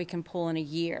max amount we can pull in a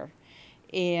year.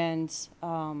 And is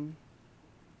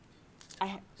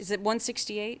it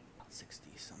 168?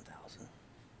 60-some thousand.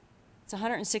 It's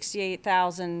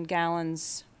 168,000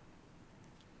 gallons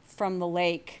from the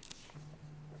lake.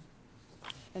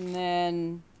 And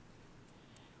then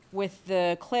with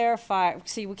the clarifier,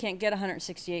 see, we can't get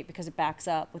 168 because it backs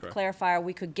up. With Correct. clarifier,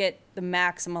 we could get the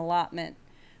maximum allotment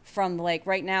from the lake.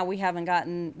 Right now, we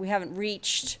haven't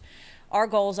reached, our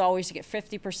goal is always to get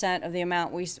 50% of the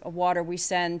amount of water we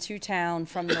send to town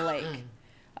from the lake.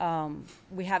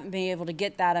 We haven't been able to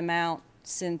get that amount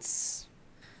since,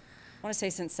 I want to say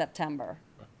since September.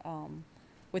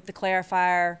 With the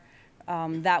clarifier,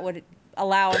 that would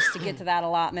allow us to get to that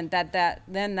allotment,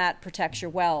 then that protects your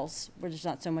wells, where there's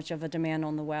not so much of a demand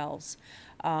on the wells.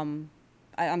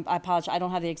 I apologize, I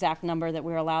don't have the exact number that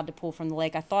we're allowed to pull from the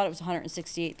lake. I thought it was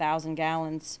 168,000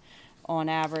 gallons on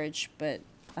average, but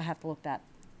I have to look that.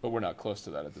 But we're not close to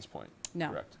that at this point. No.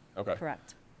 Correct. Okay.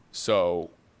 Correct.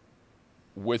 So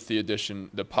with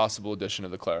the possible addition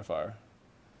of the clarifier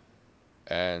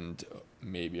and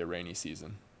maybe a rainy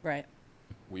season, Right.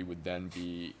 we would then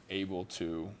be able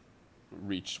to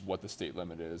reach what the state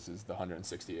limit is the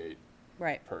 168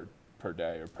 Right. per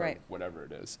day or per Right. whatever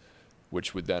it is,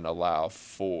 which would then allow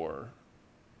for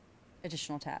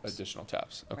Additional taps. additional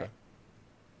taps. Okay. Right.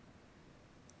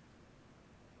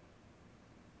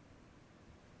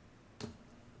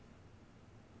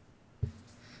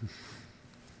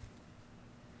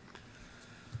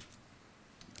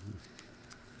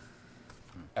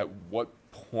 At what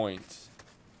point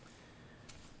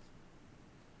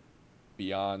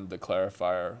beyond the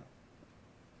clarifier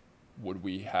would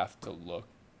we have to look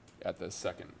at the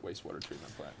second wastewater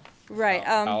treatment plant? Right.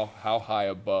 How high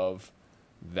above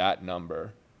that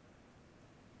number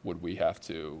would we have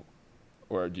to,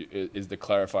 or is the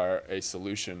clarifier a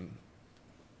solution,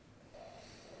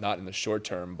 not in the short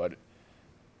term, but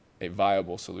a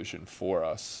viable solution for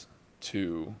us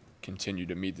to continue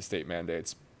to meet the state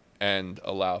mandates and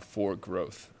allow for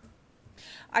growth?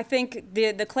 I think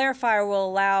the clarifier will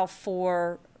allow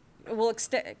for, will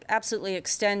absolutely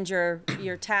extend your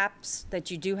taps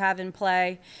that you do have in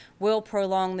play, will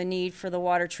prolong the need for the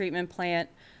water treatment plant,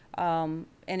 and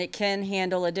it can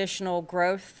handle additional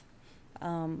growth.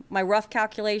 My rough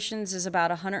calculations is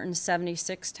about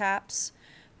 176 taps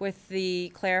with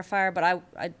the clarifier, but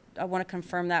I want to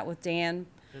confirm that with Dan.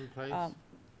 In place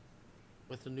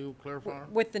with the new clarifier?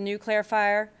 With the new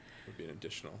clarifier, Would be an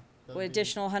additional. with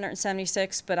additional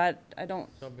 176, but I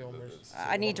don't, That'd be almost-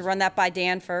 I need to run that by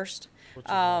Dan first. Which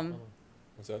is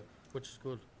What's that? which is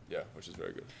good. Yeah, which is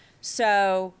very good.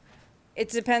 So It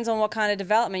depends on what kind of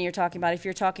development you're talking about. If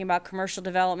you're talking about commercial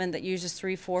development that uses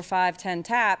 3, 4, 5, 10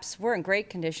 taps, we're in great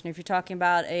condition. If you're talking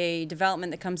about a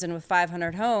development that comes in with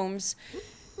 500 homes,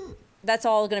 that's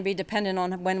all going to be dependent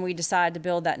on when we decide to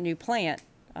build that new plant.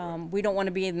 We don't want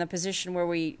to be in the position where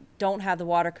we don't have the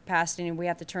water capacity and we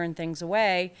have to turn things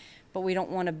away, but we don't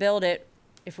want to build it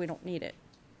if we don't need it.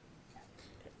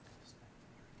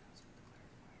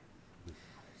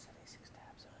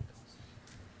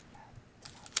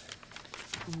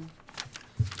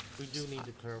 We do need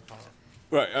to clarify.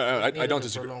 Right, I Needed don't it for a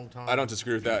disagree. long time. I don't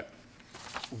disagree with that.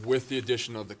 With the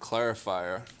addition of the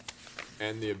clarifier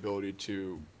and the ability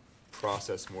to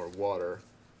process more water,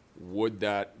 would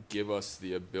that give us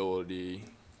the ability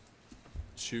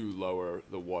to lower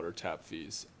the water tap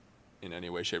fees in any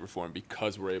way, shape, or form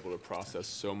because we're able to process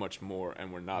so much more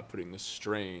and we're not putting the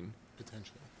strain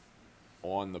Potentially.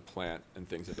 on the plant and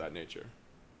things of that nature?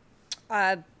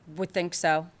 I would think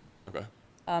so. Okay.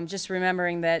 Just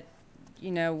remembering that, you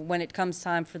know, when it comes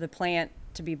time for the plant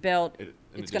to be built, An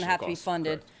it's going to additional have to be cost,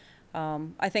 funded.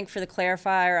 correct. I think for the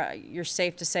clarifier, you're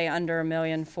safe to say under $1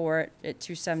 million for it at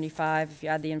 275. If you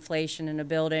add the inflation in a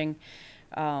building,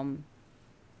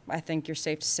 I think you're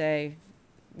safe to say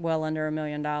well under $1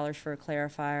 million for a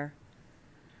clarifier.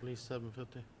 At least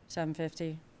 750.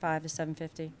 750, 5 to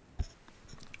 750.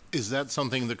 Is that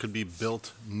something that could be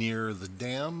built near the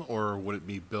dam, or would it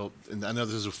be built, and I know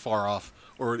this is far off,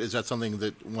 or is that something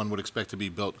that one would expect to be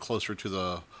built closer to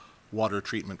the water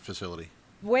treatment facility?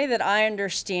 The way that I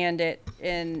understand it,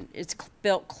 and it's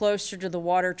built closer to the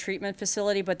water treatment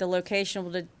facility, but the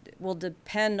location will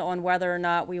depend on whether or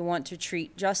not we want to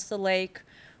treat just the lake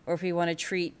or if we want to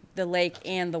treat the lake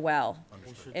and the well.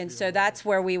 And so that's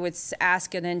where we would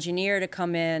ask an engineer to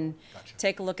come in,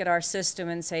 take a look at our system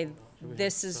and say,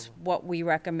 this is what we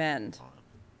recommend.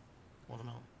 On the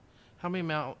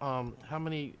mountain. How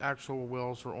many actual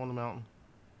wells are on the mountain?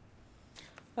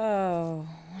 Oh,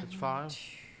 It's 5?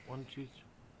 1, 2,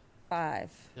 5.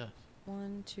 yes.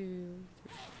 1, 2,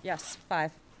 3. Yes,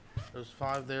 5. There's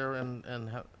 5 there, and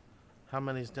how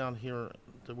many's down here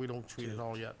that we don't treat at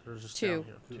all yet? There's just 2. down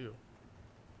here, 2.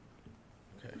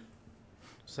 Okay,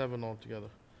 7 altogether.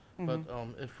 But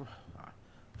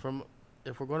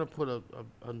if we're going to put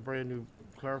a brand new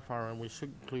clarifier in, we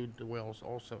should include the wells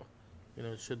also. You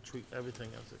know, it should treat everything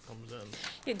as it comes in.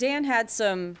 Yeah, Dan had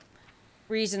some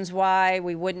reasons why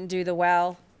we wouldn't do the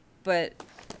well, but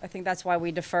I think that's why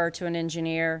we defer to an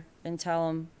engineer and tell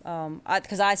him,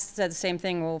 because I said the same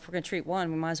thing, well, if we're going to treat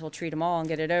one, we might as well treat them all and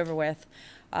get it over with.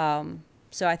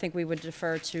 So I think we would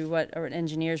defer to what an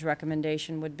engineer's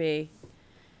recommendation would be.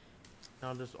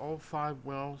 Now, does all 5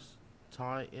 wells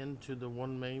tie into the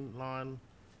one main line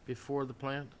before the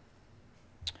plant?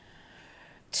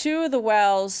 2 of the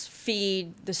wells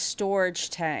feed the storage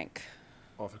tank,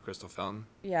 Off of Crystal Fountain.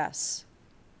 yes.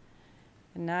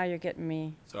 And now you're getting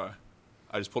me. Sorry.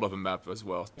 I just pulled up a map as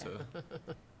well. Yeah.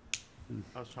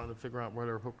 I was trying to figure out where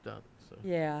they're hooked at. So.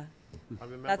 Yeah, I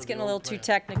remember that's the getting a old little too plant.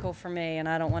 technical for me, and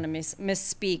I don't want to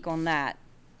misspeak on that.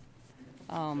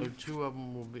 So 2 of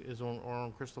them are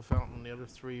on Crystal Fountain, the other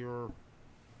 3 are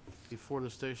before the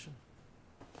station?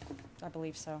 I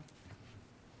believe so.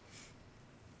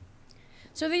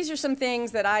 So these are some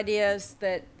things ideas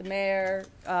that the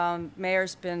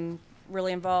mayor's been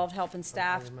really involved helping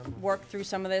staff work through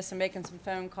some of this and making some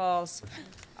phone calls.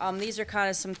 These are kind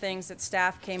of some things that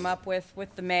staff came up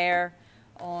with the mayor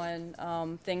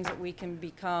on things that we can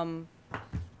become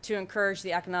to encourage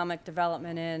the economic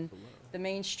development in. The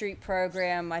Main Street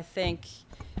program, I think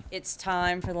it's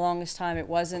time. For the longest time, it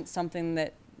wasn't something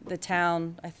that the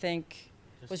town, I think,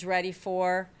 was ready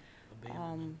for.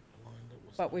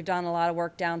 But we've done a lot of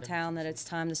work downtown that it's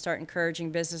time to start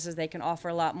encouraging businesses. They can offer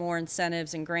a lot more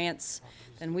incentives and grants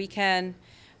than we can.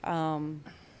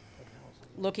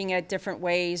 Looking at different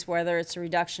ways, whether it's a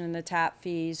reduction in the tap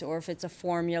fees or if it's a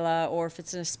formula or if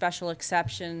it's a special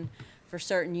exception for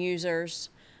certain users.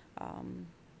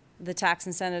 The tax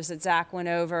incentives that Zach went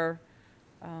over,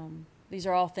 these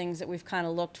are all things that we've kind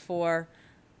of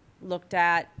looked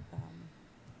at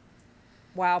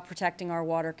while protecting our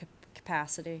water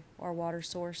capacity, our water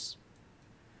source.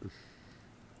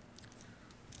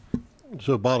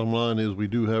 So bottom line is we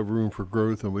do have room for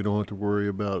growth and we don't have to worry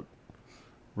about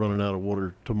running out of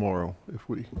water tomorrow if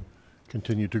we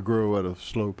continue to grow at a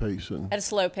slow pace and. At a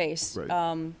slow pace.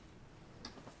 Right.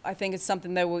 I think it's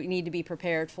something that we need to be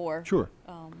prepared for. Sure.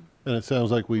 And it sounds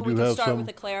like we do can have start some. with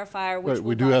the clarifier, which Right,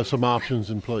 we we'll do buy. have some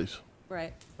options in place.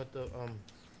 Right. But the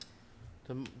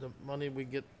money we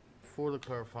get for the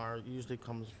clarifier usually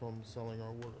comes from selling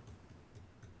our water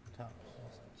taps,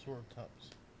 sewer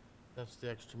taps. That's the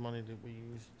extra money that we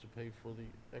use to pay for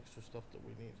the extra stuff that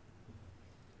we need.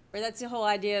 Or that's the whole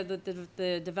idea that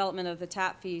the development of the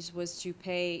tap fees was to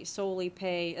solely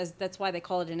pay, as that's why they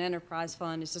call it an enterprise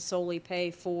fund, is to solely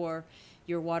pay for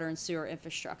your water and sewer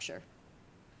infrastructure.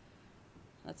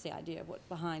 That's the idea of what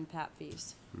behind tap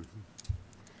fees.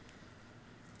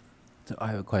 So I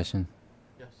have a question.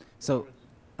 Yes. So,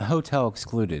 a hotel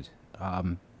excluded.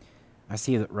 I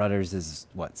see that Rudders is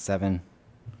what,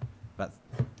 about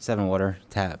 7 water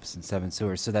taps and 7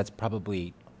 sewers. So that's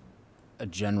probably a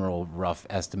general rough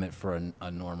estimate for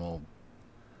a normal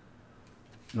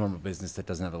business that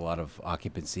doesn't have a lot of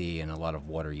occupancy and a lot of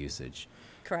water usage.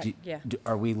 Correct, yeah.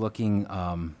 Are we looking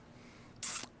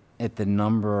at the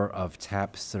number of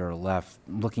taps that are left?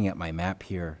 Looking at my map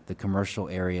here, the commercial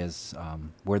areas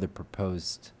where the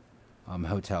proposed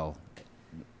hotel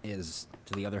is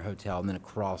to the other hotel, and then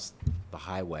across the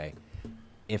highway,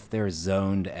 if they're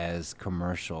zoned as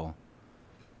commercial,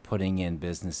 putting in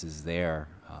businesses there,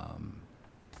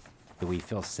 do we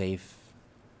feel safe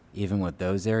even with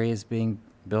those areas being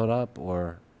built up,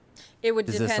 or It would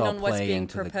does this depend all on what's play being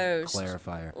into the proposed.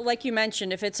 clarifier? Like you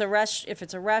mentioned, if it's a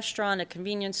restaurant, a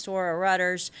convenience store, or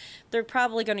Rudders, they're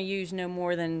probably going to use no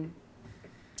more than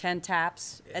 10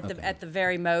 taps at the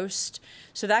very most.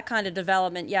 So that kind of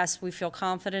development, yes, we feel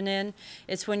confident in.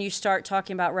 It's when you start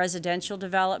talking about residential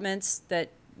developments that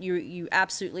you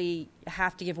absolutely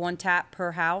have to give 1 tap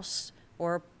per house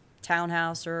or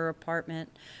townhouse or apartment.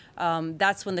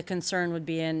 That's when the concern would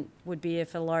be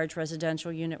if a large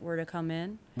residential unit were to come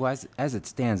in. Well, as it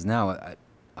stands now,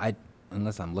 I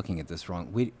unless I'm looking at this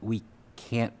wrong, we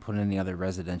can't put any other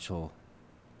residential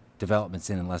developments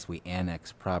in unless we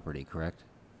annex property, correct?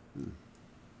 Can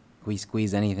we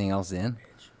squeeze anything else in?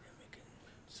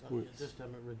 Just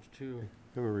Emmett Ridge 2.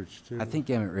 Emmett Ridge too. I think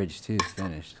Emmett Ridge 2 is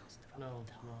finished. No,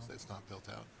 It's not built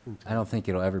out. I don't think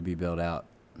it'll ever be built out.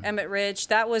 Emmett Ridge,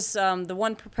 that was the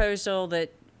one proposal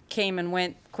that came and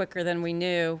went quicker than we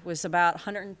knew, was about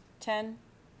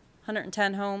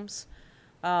 110 homes.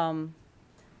 I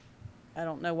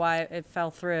don't know why it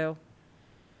fell through.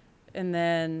 And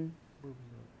then,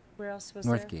 where else was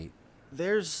there? Northgate,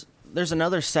 There's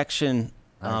another section,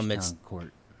 it's Irishtown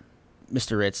Court.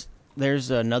 Mr. Ritz, there's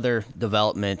another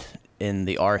development in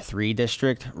the R3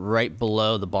 district right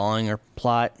below the Ballinger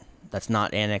plot that's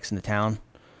not annexed into town.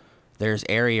 There's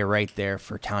area right there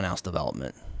for townhouse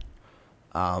development.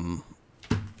 Right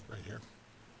here.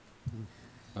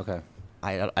 Okay.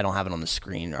 I don't have it on the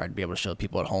screen, or I'd be able to show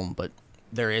people at home, but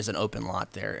there is an open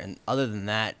lot there. And other than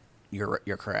that, you're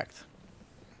correct.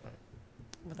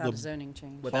 Without a zoning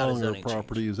change. Without a Bollinger zoning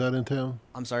property, change. is that in town?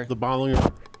 I'm sorry? The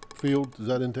Bollinger field, is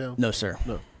that in town? No, sir.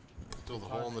 No. Still the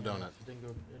hole in the donut. It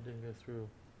didn't go through.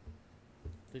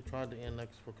 They tried to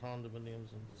annex for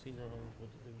condominiums and senior homes, but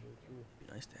it didn't go through.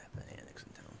 Be nice to have that annex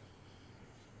in town.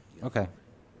 Okay.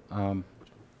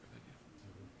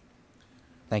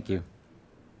 Thank you.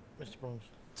 Mr. Burns.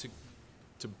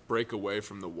 To break away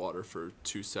from the water for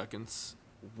 2 seconds,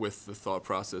 with the thought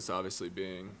process obviously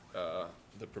being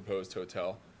the proposed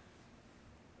hotel,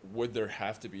 would there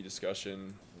have to be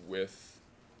discussion with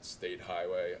State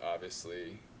Highway,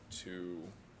 obviously, to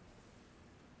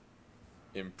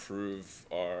improve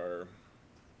our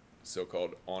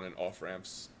so-called on and off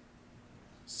ramps,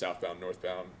 southbound,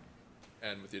 northbound,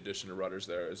 and with the addition of rudders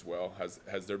there as well?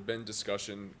 Has there been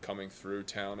discussion coming through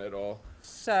town at all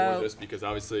for this? Because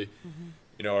obviously,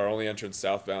 you know, our only entrance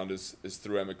southbound is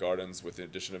through Emmett Gardens. With the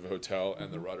addition of a hotel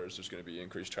and the rudders, there's going to be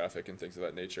increased traffic and things of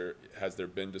that nature. Has there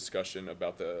been discussion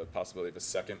about the possibility of a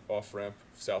second off-ramp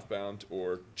southbound,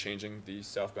 or changing the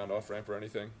southbound off-ramp or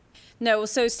anything? No,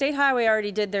 so State Highway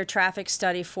already did their traffic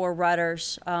study for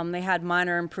rudders. They had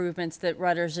minor improvements that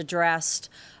rudders addressed.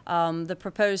 The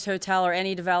proposed hotel or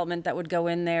any development that would go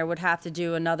in there would have to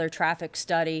do another traffic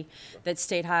study that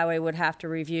State Highway would have to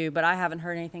review, but I haven't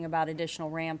heard anything about additional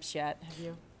ramps yet. Have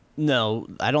you? No,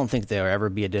 I don't think there'll ever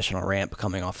be additional ramp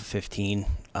coming off of 15.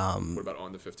 What about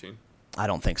on the 15? I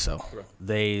don't think so.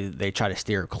 Okay. They try to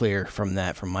steer clear from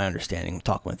that, from my understanding,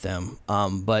 talking with them.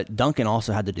 But Duncan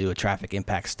also had to do a traffic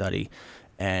impact study,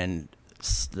 and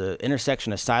the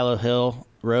intersection of Silo Hill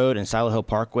Road and Silo Hill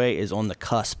Parkway is on the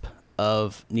cusp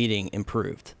of needing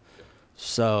improved.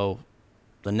 So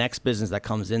the next business that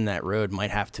comes in that road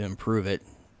might have to improve it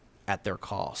at their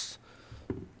cost.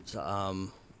 So,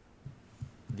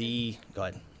 go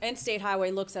ahead. And State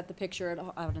Highway looks at the picture,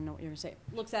 I don't know what you're gonna say,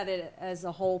 looks at it as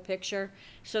a whole picture.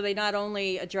 So they not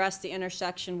only address the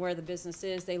intersection where the business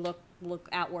is, they look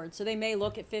outward. So they may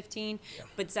look at 15,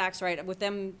 but Zach's right, with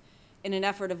them in an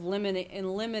effort of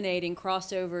eliminating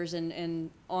crossovers and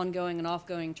ongoing and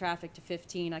offgoing traffic to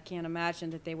 15, I can't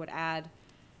imagine that they would add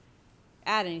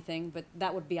add anything, but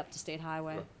that would be up to State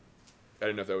Highway. Right. I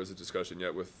didn't know if that was a discussion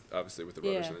yet with, obviously with the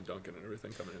rudders Yeah. and the Duncan and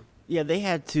everything coming in. Yeah, they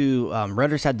had to,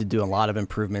 Rudders had to do a lot of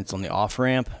improvements on the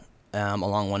off-ramp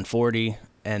along 140,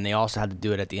 and they also had to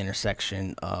do it at the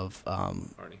intersection of,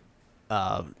 Arnie.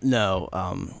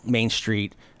 Main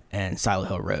Street and Silo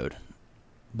Hill Road.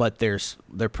 But they're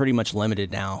pretty much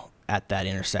limited now at that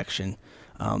intersection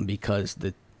because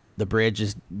the bridge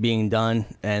is being done,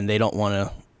 and they don't want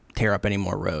to tear up any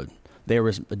more road. There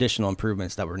was additional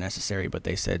improvements that were necessary, but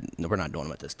they said, no, we're not doing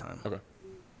them at this time. Okay.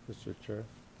 Mr. Chair?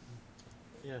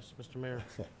 Yes, Mr. Mayor.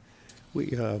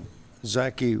 We,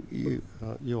 Zach, you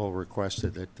all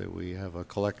requested that we have a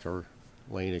collector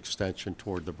lane extension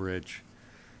toward the bridge,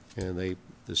 and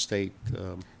the state,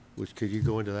 which, could you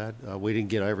go into that? We didn't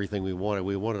get everything we wanted.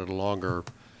 We wanted a longer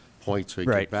point so we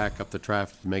could Right. back up the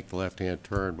traffic and make the left-hand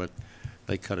turn, but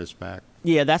they cut us back.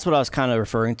 Yeah, that's what I was kind of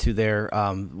referring to there.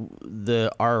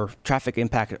 Our traffic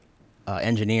impact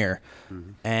engineer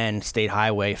and State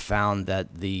Highway found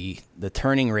that the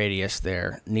turning radius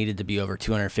there needed to be over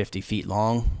 250 feet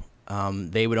long.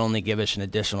 They would only give us an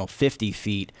additional 50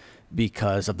 feet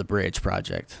because of the bridge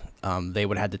project. They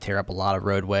would have had to tear up a lot of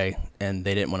roadway, and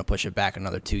they didn't want to push it back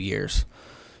another 2 years.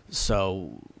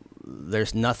 So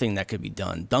there's nothing that could be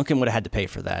done. Duncan would have had to pay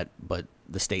for that, but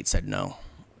the state said no.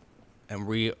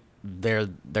 And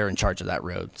they're in charge of that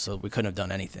road, so we couldn't have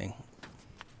done anything.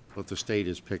 But the state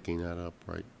is picking that up,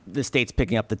 right? The state's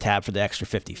picking up the tab for the extra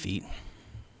 50 feet.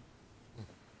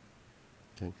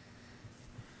 Okay.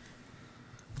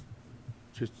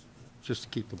 Just to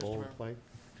keep the ball in play.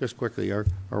 Just quickly, are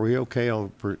we okay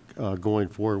on going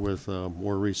forward with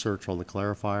more research on the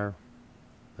clarifier?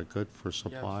 Is that good for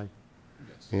supply?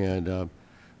 Yes. And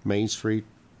Main Street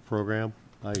program?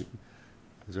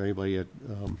 Is there anybody at,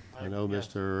 I know Yes.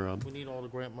 Mr. We need all the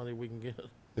grant money we can get.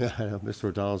 Yeah, I know Mr.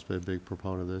 O'Donnell's been a big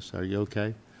proponent of this. Are you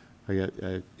okay? Are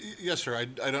you, Yes, sir. I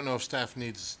don't know if staff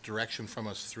needs direction from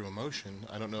us through a motion.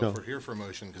 I don't know No. if we're here for a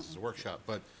motion because it's a workshop,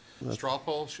 but straw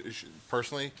poll,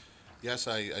 personally, yes,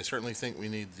 I certainly think we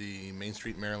need the Main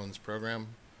Street Maryland's program.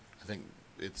 I think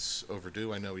it's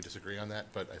overdue. I know we disagree on that,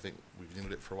 but I think we've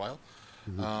needed it for a while.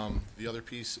 The other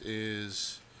piece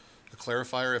is a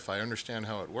clarifier, if I understand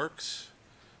how it works.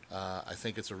 I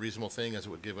think it's a reasonable thing, as it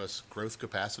would give us growth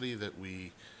capacity that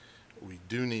we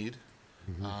do need.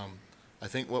 I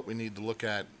think what we need to look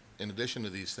at, in addition to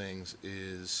these things,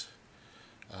 is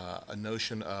a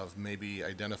notion of maybe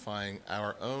identifying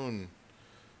our own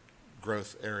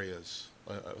growth areas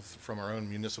from our own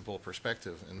municipal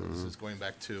perspective. And this is going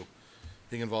back to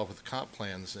being involved with the comp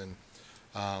plans. And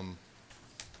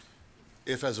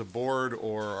if as a board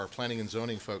or our planning and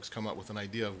zoning folks come up with an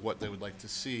idea of what they would like to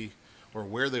see or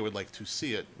where they would like to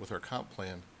see it with our comp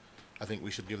plan, I think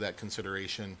we should give that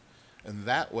consideration. And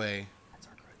that way,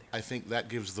 I think that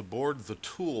gives the board the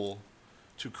tool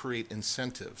to create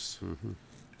incentives.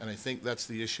 And I think that's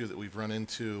the issue that we've run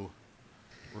into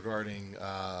regarding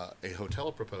a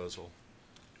hotel proposal,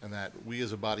 and that we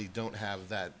as a body don't have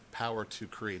that power to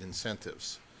create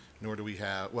incentives, nor do we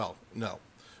have, well, no,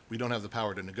 we don't have the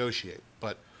power to negotiate,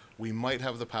 but we might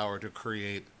have the power to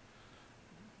create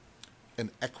an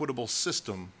equitable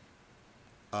system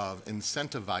of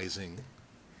incentivizing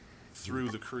through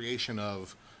the creation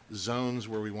of zones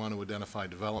where we want to identify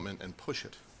development and push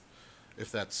it.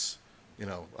 If that's,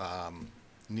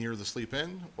 near the sleep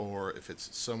in, or if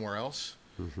it's somewhere else,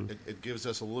 it gives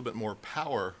us a little bit more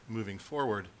power moving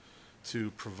forward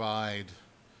to provide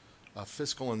a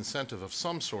fiscal incentive of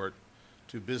some sort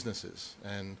to businesses.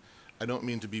 And I don't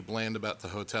mean to be bland about the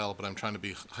hotel, but I'm trying to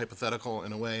be hypothetical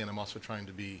in a way, and I'm also trying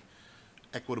to be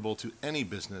equitable to any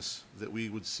business that we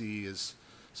would see as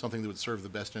something that would serve the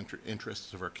best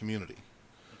interests of our community.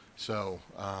 So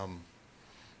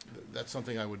that's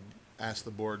something I would ask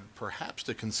the board perhaps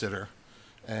to consider.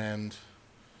 And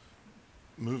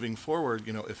moving forward,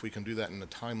 if we can do that in a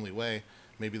timely way,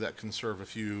 maybe that can serve a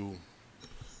few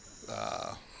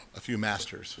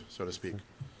masters, so to speak.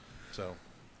 So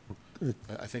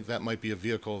I think that might be a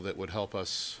vehicle that would help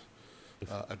us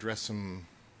address some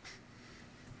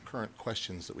current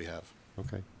questions that we have.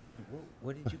 okay.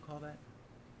 What did you call that?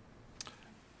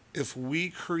 If we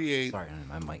create, Sorry,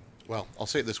 my mic. well, I'll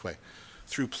say it this way.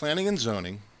 Through planning and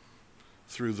zoning,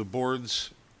 through the board's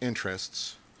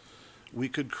interests, we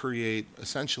could create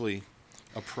essentially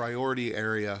a priority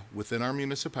area within our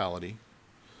municipality,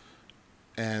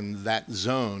 and that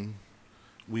zone,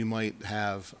 we might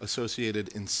have associated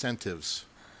incentives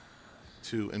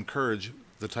to encourage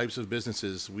the types of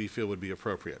businesses we feel would be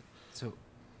appropriate. So,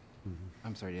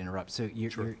 I'm sorry to interrupt. So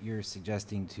Sure. you're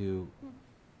suggesting to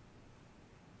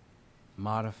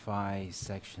modify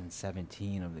section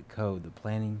 17 of the code, the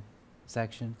planning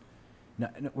section. No,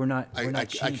 we're not. I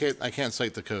can't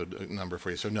cite the code number for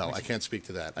you, so no, I can't speak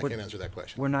to that. I can't answer that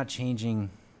question. We're not changing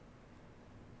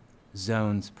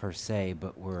zones per se,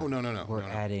 but we're Oh, no, we're no.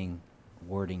 adding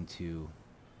wording to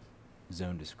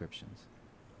zone descriptions.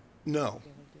 No.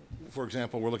 For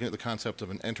example, we're looking at the concept of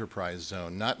an enterprise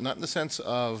zone, not in the sense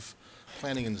of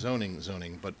planning and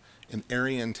zoning, but an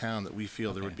area in town that we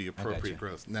feel there would be I got appropriate you.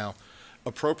 growth. Now,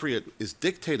 appropriate is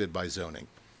dictated by zoning,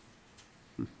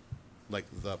 like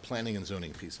the planning and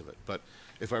zoning piece of it. But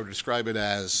if I were to describe it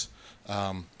as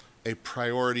a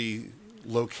priority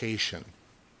location,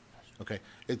 okay,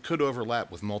 it could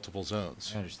overlap with multiple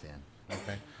zones. I understand.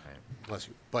 Okay, Right. bless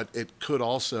you. But it could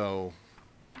also,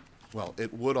 well,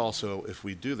 it would also, if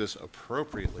we do this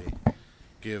appropriately,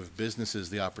 give businesses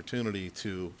the opportunity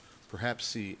to perhaps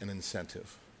see an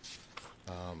incentive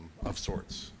of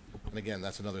sorts. And again,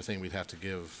 that's another thing we'd have to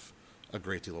give a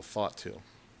great deal of thought to.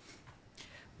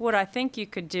 What I think you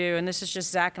could do, and this is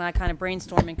just Zach and I kind of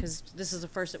brainstorming because this is the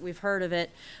first that we've heard of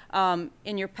it,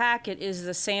 in your packet is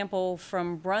the sample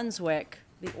from Brunswick,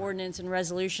 the ordinance and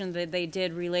resolution that they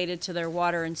did related to their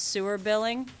water and sewer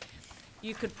billing.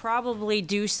 You could probably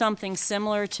do something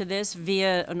similar to this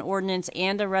via an ordinance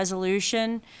and a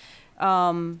resolution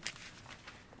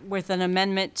with an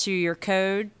amendment to your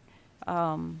code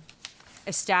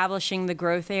establishing the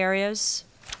growth areas.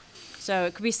 So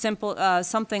it could be simple,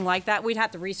 something like that. We'd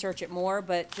have to research it more,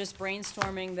 but just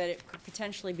brainstorming that it could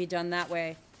potentially be done that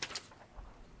way.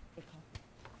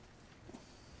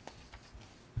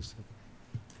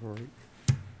 All right.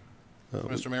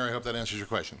 Mr. Mayor, I hope that answers your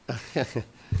question.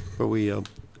 But the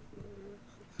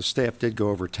staff did go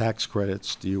over tax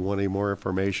credits. Do you want any more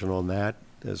information on that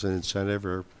as an incentive,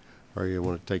 or you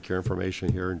want to take your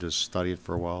information here and just study it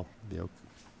for a while?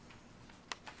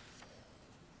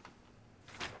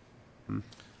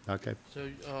 Okay. So,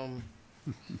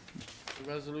 the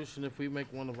resolution, if we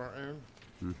make one of our own,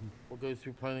 we'll go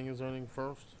through planning and zoning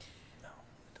first? No,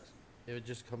 it doesn't. It would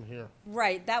just come here.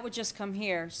 Right, that would just come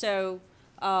here. So,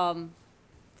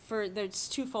 there's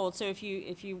twofold. So if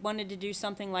you wanted to do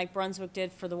something like Brunswick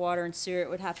did for the water and sewer, it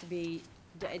would have to be,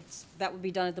 that would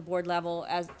be done at the board level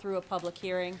as through a public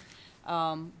hearing.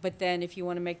 But then if you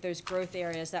want to make those growth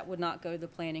areas, that would not go to the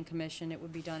planning commission. It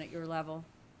would be done at your level.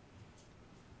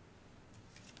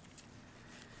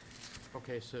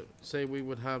 Okay, so say we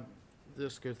would have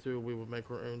this go through, we would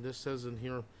make our own. This says in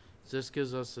here, this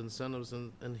gives us incentives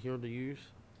in here to use.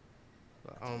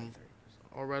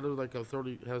 Already like has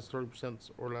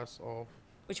 30% or less off.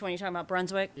 Which one are you talking about,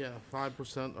 Brunswick? Yeah,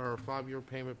 5% or a 5-year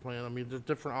payment plan. I mean, there's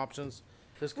different options.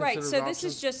 This Right, considers so this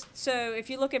is options. just, so if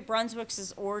you look at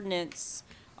Brunswick's ordinance,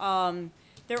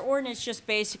 their ordinance just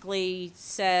basically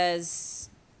says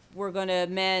we're going to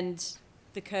amend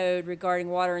the code regarding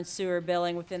water and sewer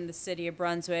billing within the city of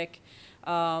Brunswick.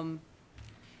 For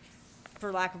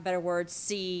lack of better words,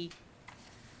 see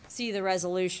the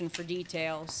resolution for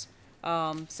details.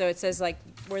 So it says like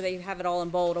where they have it all in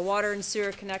bold, a water and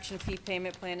sewer connection fee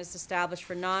payment plan is established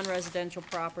for non-residential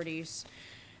properties.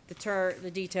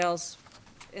 The details,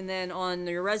 and then on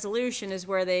your resolution is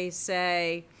where they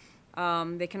say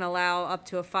they can allow up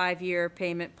to a 5-year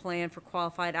payment plan for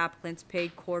qualified applicants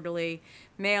paid quarterly,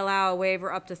 may allow a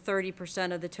waiver up to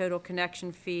 30% of the total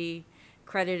connection fee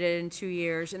credited in 2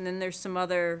 years, and then there's some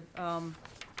other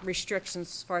restrictions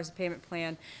as far as the payment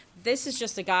plan. This is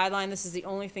just a guideline. This is the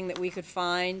only thing that we could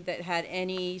find that had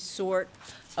any sort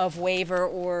of waiver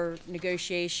or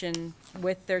negotiation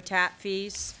with their tap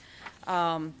fees.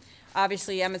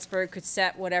 Obviously, Emmitsburg could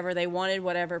set whatever they wanted,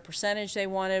 whatever percentage they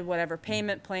wanted, whatever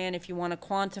payment plan. If you want to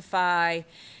quantify,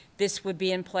 this would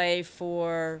be in play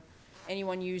for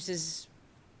anyone uses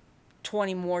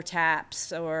 20 more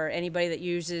taps or anybody that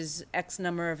uses X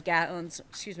number of gallons,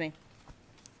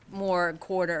 more a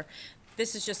quarter.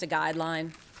 This is just a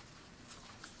guideline.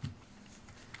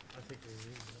 I think we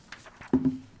need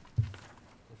that.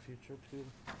 The future too.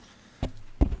 That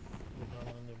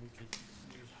we could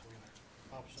use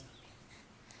for options.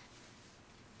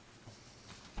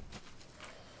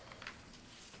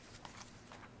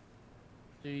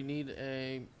 Do you need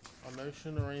a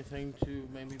motion or anything to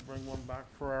maybe bring one back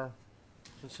for our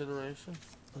consideration?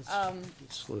 Let's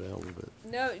slow down a little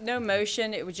bit. No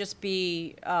motion. It would just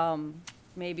be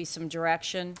maybe some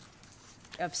direction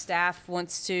if staff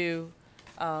wants to,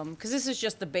 because this is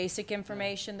just the basic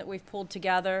information that we've pulled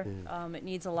together. It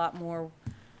needs a lot more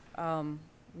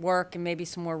work and maybe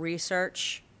some more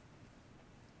research.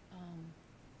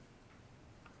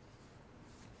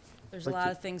 There's a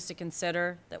lot of things to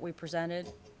consider that we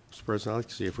presented. Mr. President, I'd like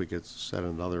to see if we could set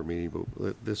another meeting,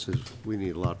 but this is, we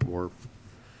need a lot more,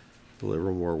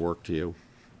 deliver more work to you,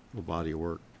 a body of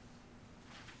work.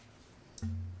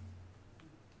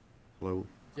 Hello?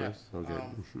 Yes. Okay.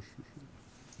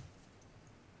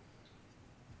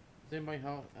 Does anybody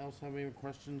else have any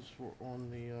questions on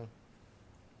the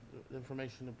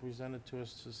information that presented to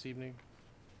us this evening?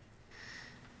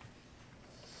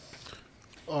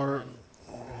 Our,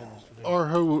 Go ahead, Mr. Davis. our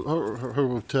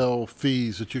hotel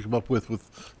fees that you come up with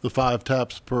the 5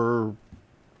 taps per,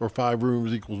 or 5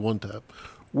 rooms equals 1 tap,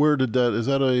 where did that, is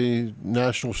that a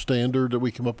national standard that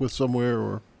we come up with somewhere,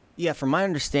 or? Yeah, from my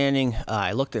understanding,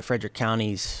 I looked at Frederick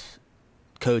County's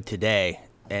code today,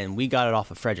 and we got it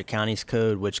off of Frederick County's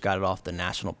code, which got it off the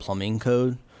National Plumbing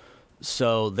Code.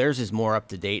 So theirs is more up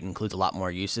to date, includes a lot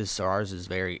more uses. So ours is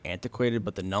very antiquated,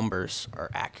 but the numbers are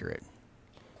accurate.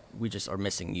 We just are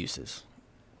missing uses.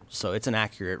 So it's an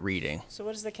accurate reading. So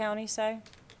what does the county say?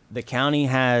 The county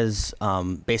has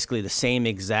basically the same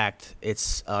exact,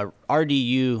 it's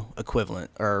RDU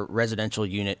equivalent, or residential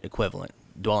unit equivalent,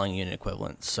 dwelling unit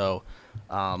equivalent. So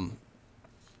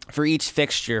for each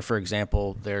fixture, for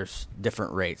example, there's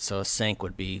different rates. So a sink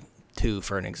would be 2,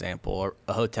 for an example, or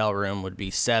a hotel room would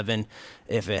be 7.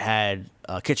 If it had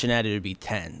a kitchenette, it would be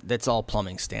 10. That's all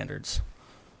plumbing standards.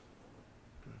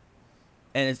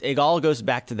 And it all goes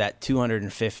back to that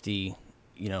 250,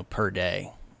 per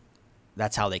day.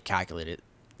 That's how they calculate it.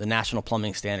 The National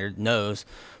Plumbing Standard knows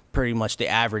pretty much the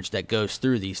average that goes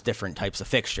through these different types of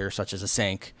fixtures, such as a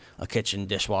sink, a kitchen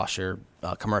dishwasher,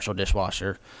 a commercial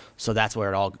dishwasher. So that's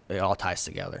where it all ties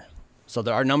together. So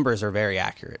our numbers are very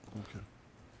accurate. Okay.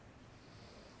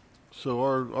 So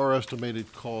our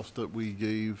estimated cost that we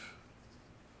gave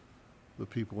the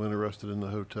people interested in the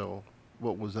hotel,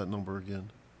 what was that number again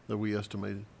that we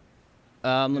estimated?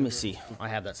 Let me see. I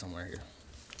have that somewhere here.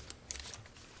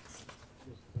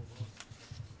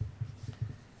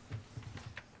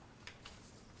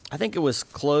 I think it was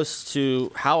close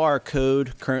to how our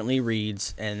code currently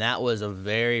reads, and that was a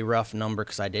very rough number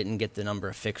because I didn't get the number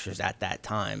of fixtures at that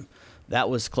time. That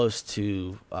was close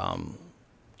to,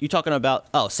 you talking about,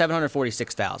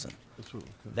 746,000.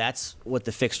 That's what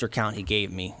the fixture count he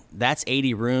gave me. That's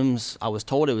 80 rooms. I was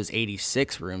told it was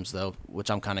 86 rooms, though,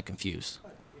 which I'm kind of confused.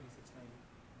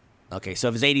 Okay, so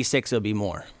if it's 86, it'll be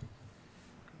more.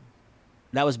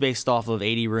 That was based off of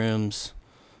 80 rooms.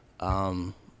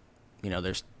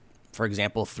 There's, for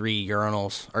example, 10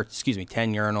 urinals.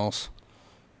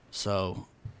 So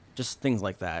just things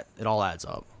like that. It all adds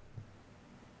up.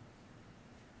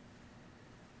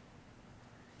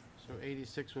 So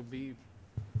 86 would be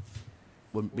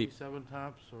Wouldn't be 47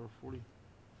 tops or 40? You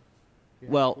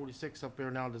have Well- 46 up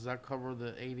there now. Does that cover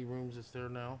the 80 rooms that's there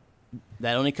now?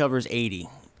 that only covers 80.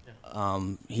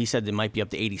 He said they might be up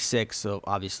to 86, so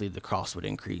obviously the cost would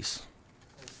increase.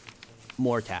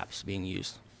 More taps being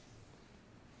used.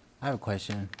 I have a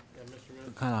question, Yeah, Mr.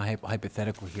 Mayor? kind of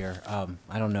hypothetical here. I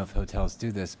don't know if hotels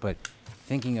do this, but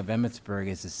thinking of Emmitsburg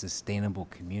as a sustainable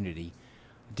community,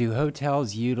 do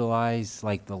hotels utilize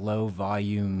like the low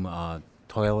volume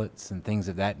toilets and things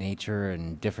of that nature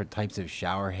and different types of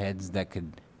shower heads that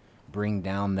could bring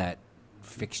down that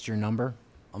fixture number?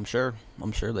 I'm sure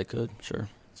they could, sure.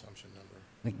 Consumption number.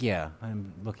 Like, yeah,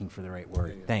 I'm looking for the right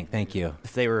word. Thank you.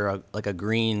 If they were like a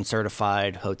green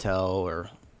certified hotel or,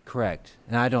 Correct.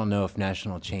 And I don't know if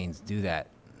national chains do that.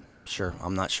 sure,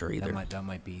 I'm not sure either. That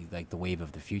might be like the wave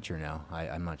of the future now.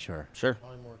 I'm not sure. Sure.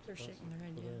 Probably more They're expensive shaking their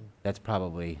head, to put yeah. in. That's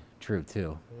probably true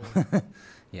too.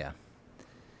 Yeah.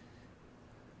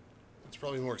 It's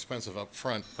probably more expensive up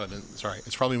front,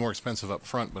 it's probably more expensive up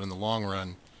front, but in the long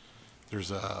run,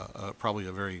 there's probably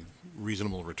a very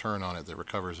reasonable return on it that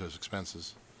recovers those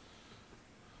expenses.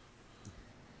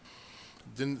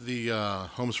 Didn't the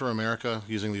Homes for America,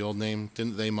 using the old name,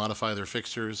 didn't they modify their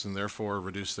fixtures and therefore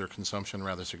reduce their consumption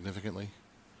rather significantly?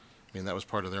 I mean, that was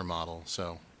part of their model,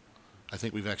 so I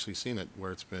think we've actually seen it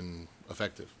where it's been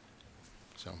effective.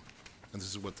 So, and this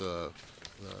is what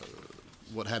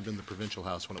what had been the provincial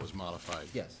house when it was modified.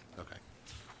 Yes. Okay.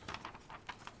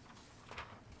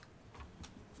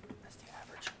 That's the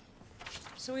average.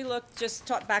 So we looked, just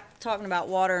talking about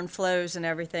water and flows and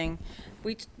everything.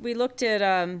 We looked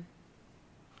at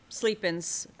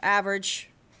sleep-ins, average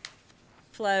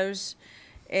flows,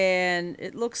 and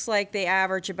it looks like they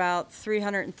average about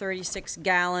 336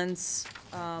 gallons,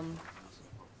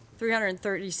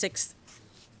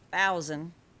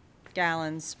 336,000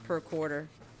 gallons per quarter.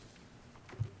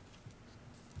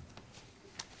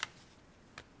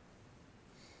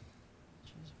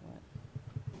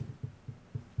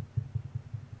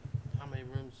 How many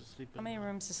rooms to sleep in? How many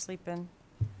rooms to sleep in?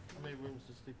 How many rooms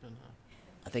to sleep in, huh?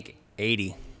 I think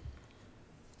 80.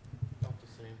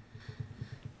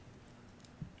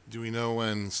 Do we know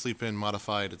when Sleep Inn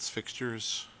modified its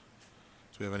fixtures?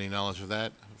 Do we have any knowledge of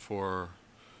that for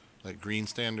like green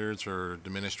standards or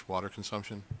diminished water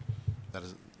consumption? That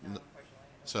is,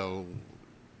 so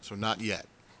not yet.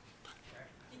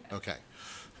 Okay.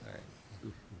 All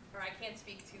right. Or I can't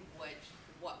speak to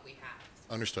what we have.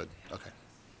 Understood. Okay.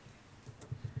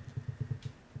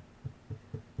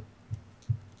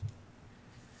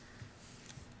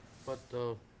 But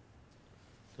the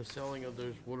selling of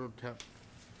those water tap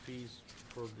fees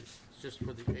for the, just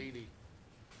for the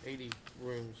 80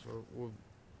 rooms would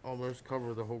almost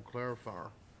cover the whole clarifier,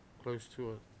 close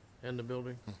to it, in the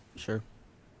building. Sure.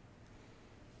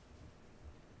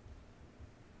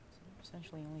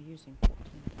 Essentially only using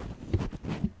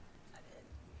 14.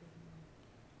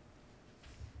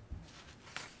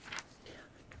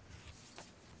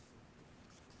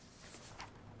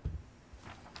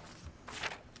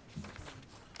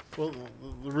 Well,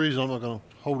 the reason I'm not going to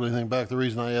hold anything back, the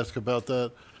reason I ask about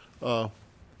that,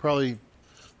 probably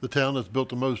the town that's built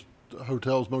the most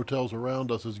hotels, motels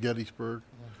around us is Gettysburg.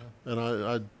 And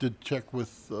I did check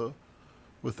with them.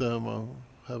 I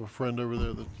have a friend over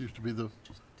there that used to be the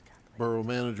borough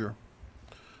manager.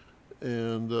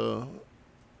 And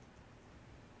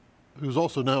who's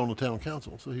also now on the town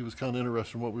council, so he was kind of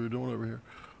interested in what we were doing over here.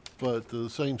 But the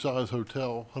same size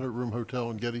hotel, 100-room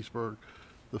hotel in Gettysburg,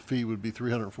 the fee would be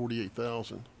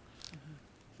 $348,000.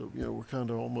 So, you know, we're kind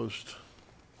of almost,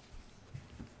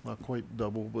 not quite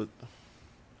double, but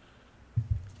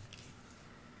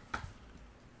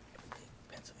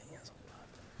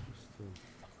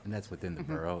And that's within the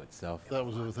borough itself. that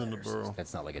was within the borough.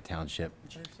 That's not like a township.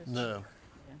 No.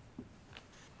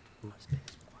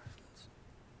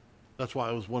 That's why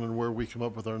I was wondering where we come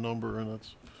up with our number, and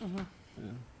it's,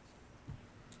 yeah.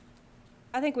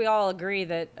 I think we all agree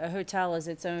that a hotel is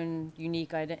its own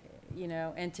unique,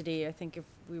 entity. I think if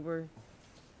we were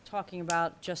talking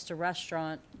about just a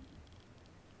restaurant,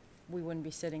 we wouldn't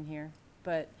be sitting here.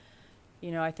 But,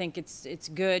 I think it's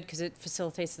good because it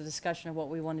facilitates the discussion of what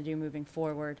we want to do moving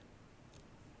forward.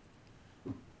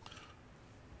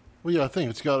 Well, yeah, I think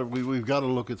it's got to, we've got to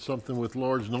look at something with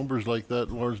large numbers like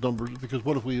that, large numbers, because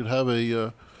what if we would have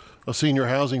a senior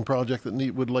housing project that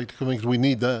would like to come in, because we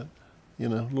need that.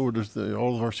 Lord,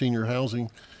 all of our senior housing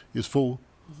is full,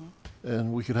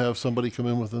 and we could have somebody come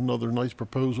in with another nice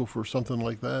proposal for something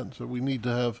like that. So we need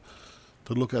to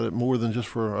look at it more than just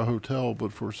for a hotel,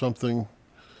 but for something,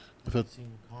 Senior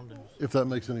condos. if that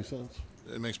makes any sense.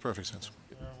 It makes perfect sense.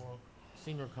 Yeah, well,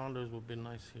 senior condos would be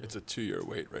nice here. It's a 2-year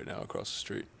wait right now across the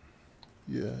street.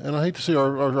 Yeah, and I hate to see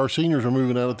our seniors are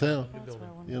moving out of town.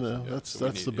 Yeah, That's so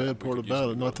we the need- bad we part could use about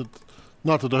the it. building.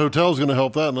 Not that the hotel's going to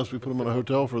help that unless we put them in a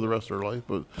hotel for the rest of their life.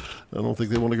 But I don't think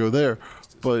they want to go there.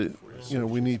 But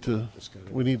we need to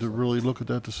really look at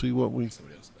that to see what we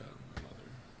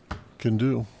can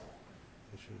do.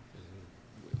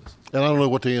 And I don't know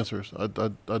what the answer is. I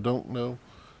don't know.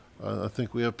 I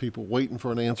think we have people waiting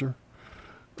for an answer.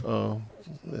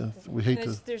 We hate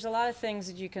to. There's a lot of things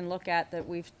that you can look at that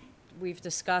we've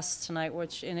discussed tonight,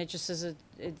 and it just is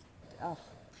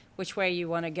which way you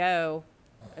want to go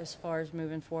as far as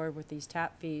moving forward with these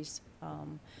tap fees.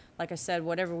 Like I said,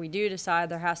 whatever we do decide,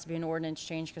 there has to be an ordinance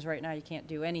change because right now you can't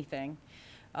do anything.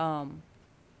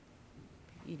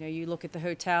 You look at the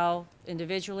hotel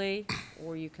individually,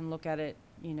 or you can look at it,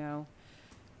 you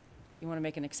want to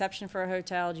make an exception for a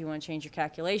hotel? Do you want to change your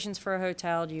calculations for a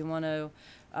hotel? Do you want to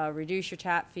reduce your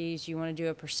tap fees? Do you want to do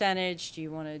a percentage? Do you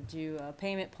want to do a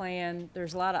payment plan?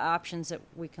 There's a lot of options that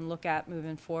we can look at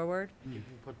moving forward. You can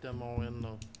put them all in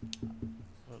the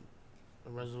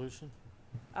resolution?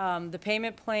 The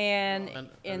payment plan And and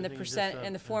the everything you just percent said,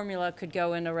 and the yeah. formula could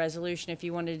go in a resolution. If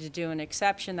you wanted to do an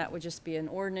exception, that would just be an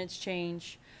ordinance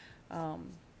change.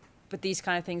 But these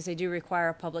kind of things, they do require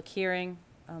a public hearing,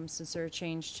 since they're a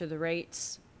change to the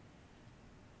rates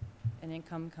and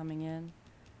income coming in.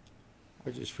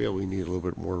 I just feel we need a little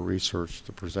bit more research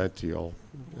to present to y'all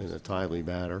in a timely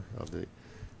manner but it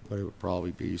would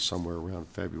probably be somewhere around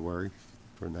February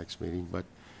for next meeting. But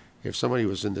if somebody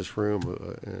was in this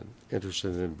room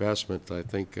interested in investment, I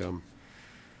think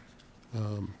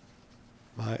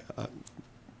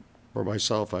for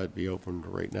myself, I'd be open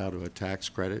right now to a tax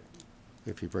credit.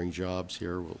 If you bring jobs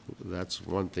here, well, that's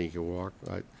one thing you can walk.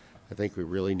 I think we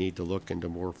really need to look into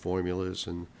more formulas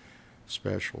and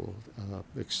special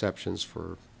exceptions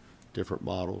for different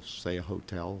models, say a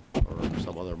hotel or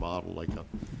some other model like a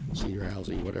senior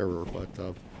housing, whatever. But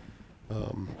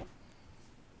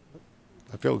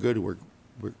I feel good. We're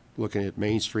looking at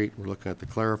Main Street. We're looking at the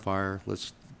clarifier.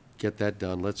 Let's get that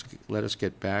done. Let us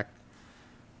get back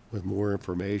with more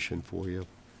information for you.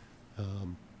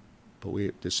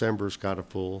 But December's kind of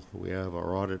full. We have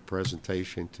our audit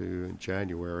presentation too in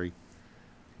January.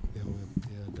 You know,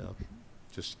 and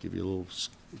just to give you a little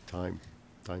time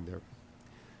there.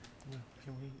 Yeah,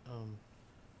 can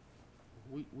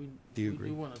we Do you agree?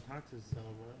 do want a taxes right?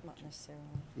 Not necessarily.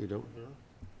 You don't?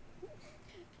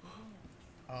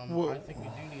 Well- I think we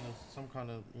do need some kind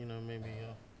of, maybe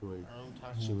Wait, our own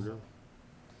tax. sooner?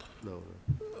 No.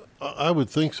 I would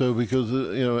think so because,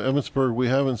 Emmitsburg, we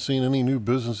haven't seen any new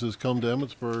businesses come to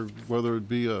Emmitsburg, whether it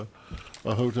be a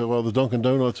hotel, well, the Dunkin'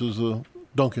 Donuts is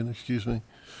Dunkin', excuse me.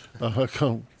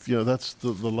 That's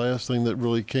the last thing that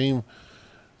really came,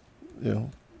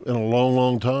 in a long,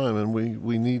 long time. And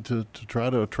we need to try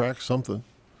to attract something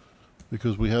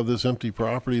because we have this empty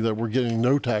property that we're getting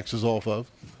no taxes off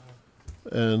of.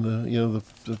 And,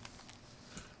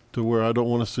 to where I don't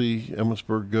want to see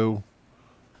Emmitsburg go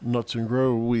nuts and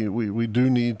grow, we do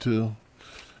need to,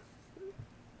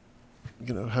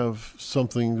 have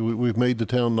something. We've made the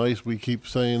town nice. We keep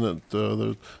saying that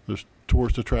there's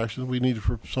tourist attractions. We need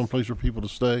some place for people to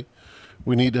stay.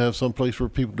 We need to have some place for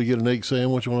people to get an egg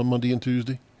sandwich on a Monday and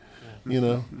Tuesday.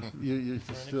 You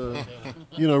just,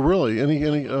 really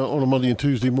any on a Monday and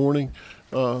Tuesday morning,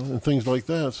 and things like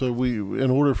that. So in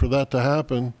order for that to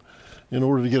happen, in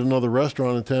order to get another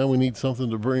restaurant in town, we need something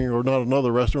to bring, or not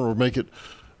another restaurant, or make it,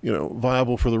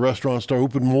 viable for the restaurants to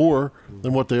open more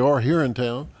than what they are here in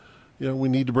town. We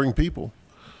need to bring people,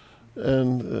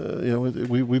 and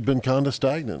we've been kind of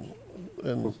stagnant.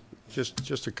 And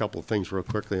Just a couple of things real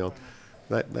quickly on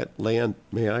that land.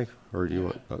 May I, or do you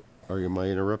want? Am I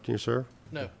interrupting you, sir?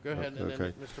 No, go ahead, and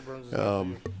Okay. then Mr. Burns is after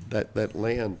you. That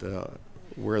land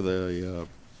where the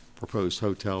proposed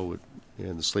hotel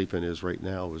and the sleep-in is right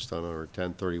now was done under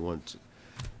 1031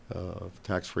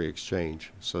 tax-free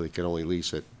exchange, so they could only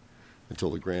lease it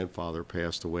until the grandfather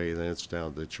passed away. Then it's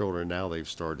down to the children. Now they've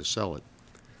started to sell it.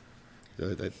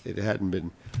 It hadn't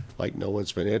been like no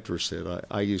one's been interested.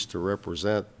 I used to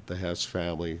represent the Hess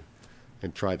family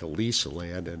and tried to lease the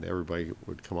land, and everybody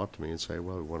would come up to me and say,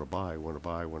 well, we want to buy,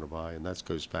 and that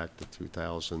goes back to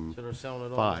 2005. So they're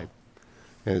selling it all.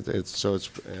 And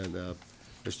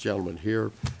this gentleman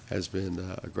here has been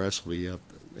aggressively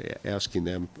asking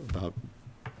them about,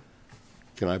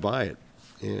 can I buy it?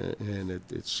 And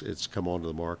it's come onto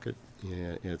the market,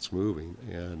 and it's moving.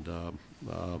 And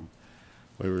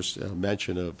there was a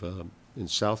mention of in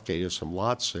Southgate, there's some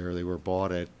lots there. They were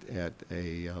bought at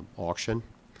a auction.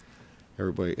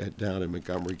 Everybody down in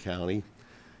Montgomery County,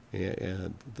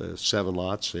 and the 7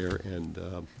 lots there,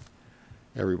 and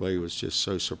everybody was just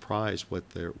so surprised what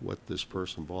this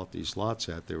person bought these lots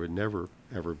at. They would never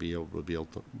ever be able to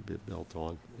be built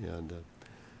on, and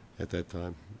at that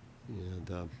time,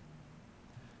 and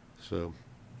so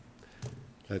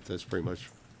that's pretty much.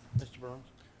 Mr. Burns?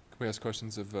 Can we ask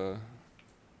questions of the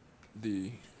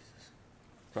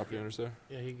property owners there?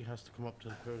 Yeah, he has to come up to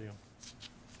the podium.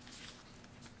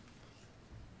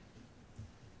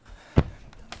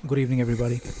 Good evening,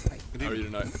 everybody. How are you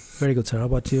tonight? Very good, sir. How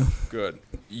about you? Good.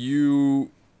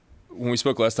 When we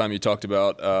spoke last time, you talked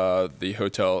about the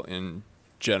hotel in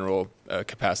general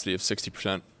capacity of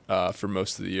 60% for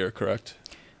most of the year, correct?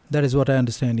 That is what I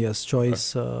understand, yes.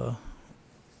 Choice gave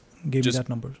me Just that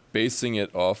number. Basing it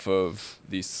off of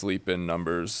these sleep-in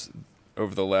numbers,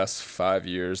 over the last 5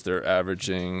 years, they're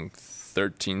averaging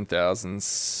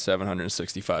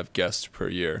 13,765 guests per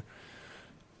year.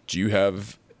 Do you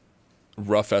have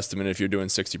rough estimate, if you're doing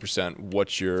 60%,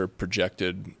 what your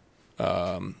projected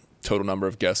total number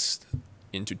of guests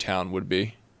into town would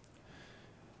be?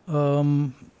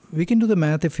 We can do the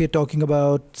math if you're talking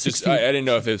about 60. I didn't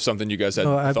know if it's something you guys had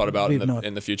thought about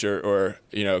in the future, or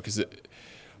because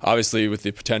obviously with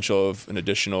the potential of an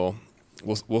additional,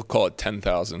 we'll call it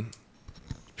 10,000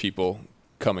 people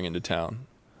coming into town.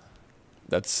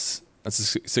 That's a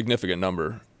significant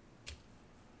number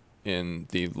in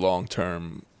the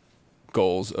long-term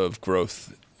goals of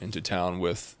growth into town,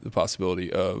 with the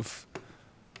possibility of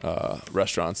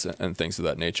restaurants and things of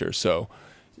that nature. So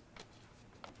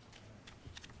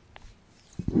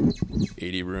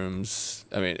 80 rooms.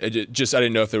 I mean, I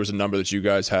didn't know if there was a number that you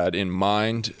guys had in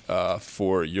mind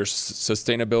for your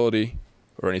sustainability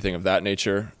or anything of that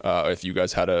nature. If you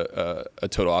guys had a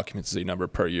total occupancy number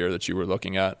per year that you were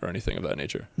looking at, or anything of that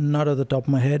nature. Not at the top of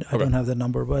my head. I don't have the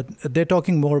number, but they're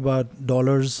talking more about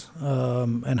dollars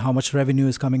and how much revenue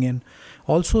is coming in.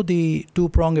 Also, the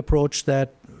two-prong approach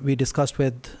that we discussed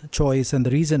with Choice, and the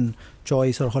reason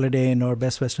Choice or Holiday Inn or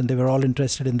Best Western, they were all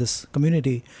interested in this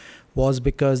community, was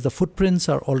because the footprints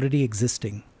are already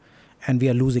existing and we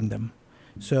are losing them.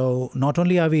 So not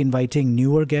only are we inviting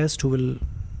newer guests who will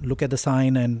look at the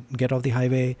sign and get off the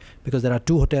highway, because there are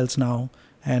 2 hotels now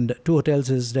And 2 hotels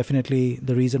is definitely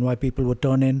the reason why people would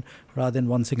turn in rather than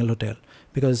one single hotel.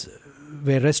 Because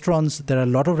where restaurants, there are a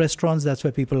lot of restaurants, that's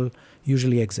where people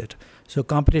usually exit. So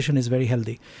competition is very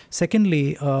healthy.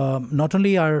 Secondly, not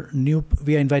only we are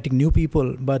inviting new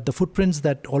people, but the footprints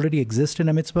that already exist in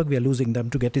Emmitsburg, we are losing them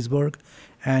to Gettysburg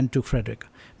and to Frederick.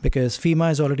 Because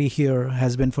FEMA is already here,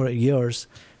 has been for years,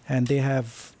 and they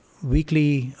have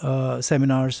weekly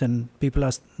seminars, and people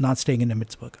are not staying in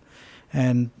Emmitsburg.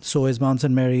 And so is Mount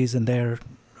St. Mary's and their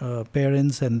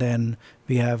parents, and then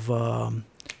we have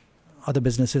other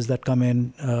businesses that come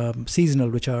in seasonal,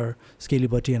 which are Scaly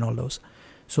Bertie and all those.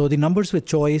 So the numbers with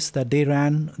Choice that they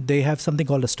ran, they have something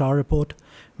called a star report,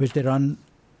 which they run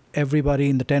everybody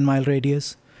in the 10-mile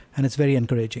radius, and it's very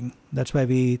encouraging. That's why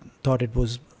we thought it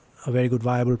was a very good,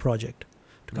 viable project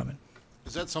to come in.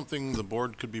 Is that something the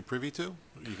board could be privy to?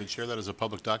 You can share that as a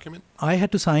public document? I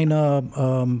had to sign a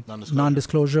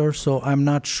non-disclosure, so I'm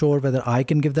not sure whether I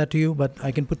can give that to you, but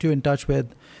I can put you in touch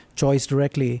with Choice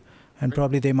directly, and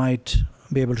probably they might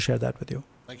be able to share that with you.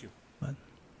 Thank you. But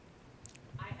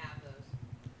I have those.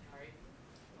 Sorry.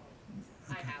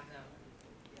 I have them.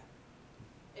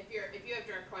 If you have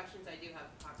direct questions, I do have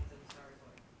copies of the star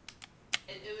report.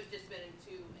 It would just been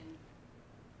too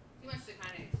much to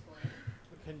kind of explain.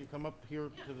 Can you come up here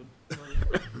to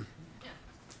the?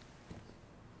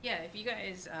 Yeah, if you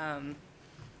guys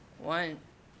want.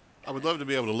 I would love to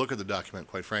be able to look at the document,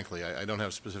 quite frankly. I don't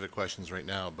have specific questions right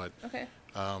now, but Okay.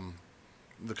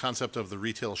 the concept of the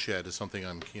retail shed is something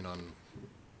I'm keen on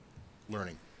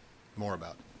learning more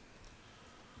about.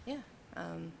 Yeah.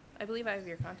 I believe I have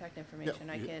your contact information.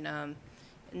 I you- can.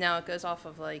 Now it goes off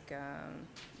of like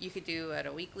you could do at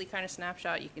a weekly kind of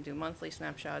snapshot. You can do monthly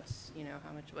snapshots. You know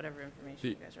how much, whatever information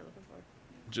you guys are looking for.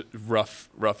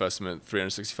 Rough estimate,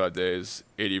 365 days,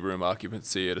 80 room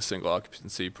occupancy at a single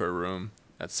occupancy per room.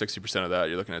 At 60% of that,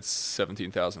 you're looking at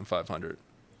 17,500.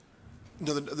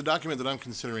 No, the document that I'm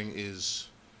considering is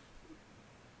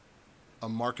a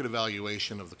market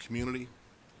evaluation of the community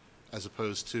as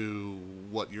opposed to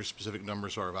what your specific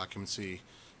numbers are of occupancy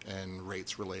and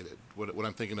rates related. What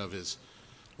I'm thinking of is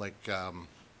like, I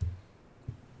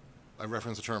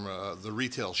reference the term, the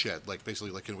retail shed, like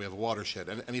basically like we have a watershed,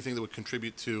 and anything that would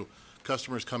contribute to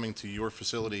customers coming to your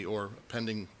facility or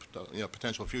pending,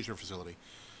 potential future facility.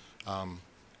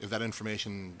 If that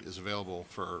information is available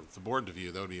for the board to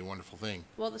view, that would be a wonderful thing.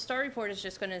 Well, the star report is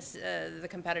just going to the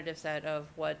competitive set of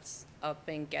what's up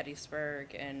in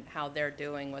Gettysburg and how they're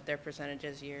doing, what their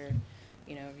percentages year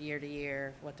to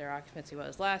year, what their occupancy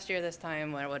was last year, this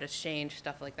time, what has changed,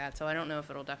 stuff like that. So I don't know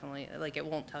if it'll definitely, like, it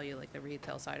won't tell you like the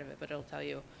retail side of it, but it'll tell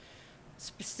you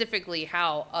specifically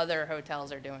how other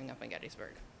hotels are doing up in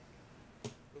Gettysburg.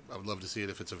 I would love to see it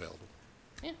if it's available.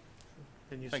 Yeah.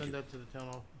 Can you Thank send you. that to the town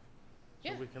hall?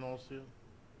 Yeah. So we can all see it?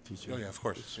 Oh, yeah, of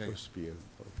course. It's Yeah, yeah. supposed to be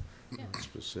Yeah.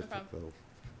 specific, No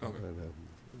though. Okay.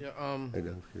 Yeah,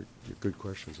 Your good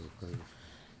questions.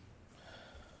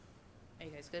 Are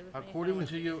you guys good with me? according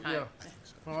to you, Hi. yeah.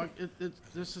 Well,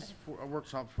 this is for a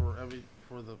workshop for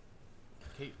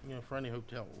for any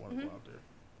hotel we want to go out there.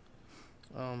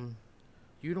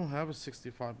 You don't have a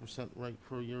 65% rate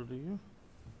per year, do you?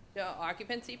 The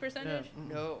occupancy percentage? mm-mm.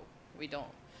 No, we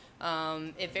don't.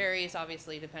 It varies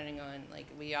obviously depending on, like,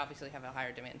 we obviously have a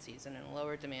higher demand season and a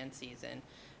lower demand season.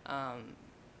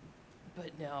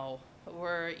 But no,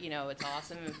 it's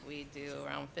awesome if we do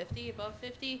around 50, above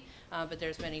 50, but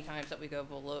there's many times that we go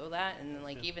below that, and then,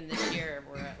 like, even this year,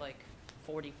 we're at, like,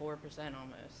 44%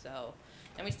 almost, so,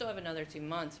 and we still have another 2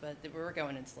 months, but we're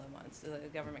going in slow months. The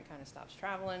government kind of stops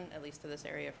traveling, at least to this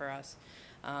area for us.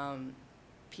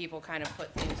 People kind of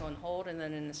put things on hold, and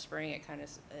then in the spring, it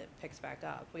picks back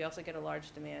up. We also get a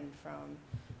large demand from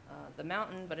the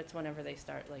mountain, but it's whenever they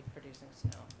start, like, producing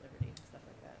snow, Liberty, stuff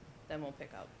like that. Then we'll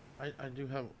pick up. I do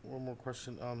have one more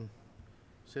question.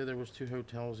 Say there was 2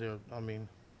 hotels there,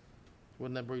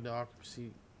 wouldn't that bring the occupancy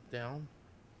down?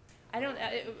 I don't,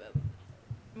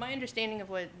 my understanding of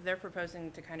what they're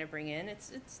proposing to kind of bring in,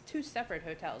 it's 2 separate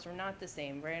hotels. We're not the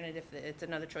same. Granted, if it's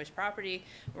another Choice property,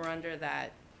 we're under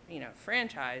that,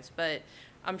 franchise, but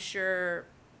I'm sure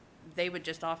they would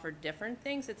just offer different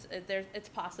things. It's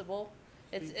possible.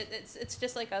 It's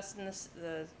just like us in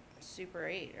the Super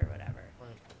 8 or whatever.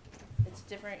 Right. It's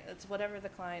different. It's whatever the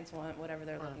clients want, whatever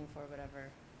they're looking for, whatever.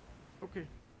 Okay,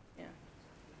 Yeah.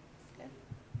 Okay.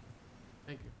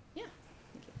 thank you. Yeah.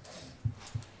 Thank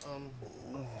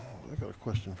you. I got a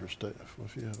question for staff,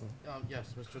 if you have.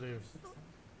 Yes, Mr. Davis.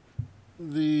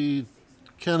 The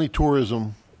county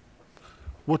tourism,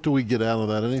 what do we get out of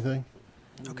that? Anything?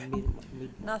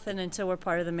 Nothing until we're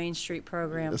part of the Main Street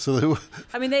program. So they,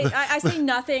 I mean, I say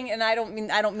nothing, and I don't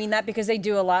mean that, because they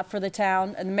do a lot for the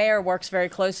town, and the mayor works very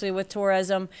closely with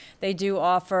tourism. They do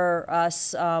offer us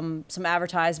some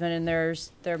advertisement in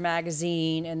their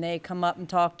magazine, and they come up and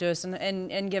talk to us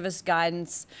and give us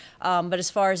guidance. But as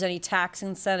far as any tax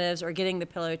incentives or getting the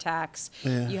pillow tax,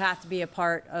 you have to be a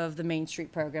part of the Main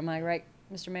Street program. Am I right,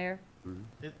 Mr. Mayor?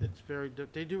 It's very,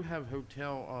 they do have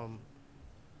hotel,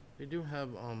 they do have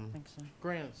think so.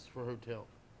 grants for hotel,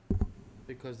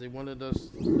 because they wanted us,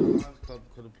 the Lions Club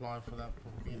could apply for that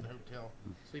for being hotel,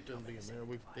 sleeping being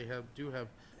there. They do have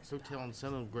hotel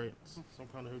incentive grants, some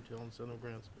kind of hotel incentive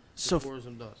grants. So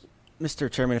Tourism does. Mr.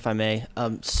 Chairman, if I may,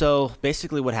 so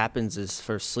basically what happens is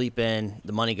for sleep in,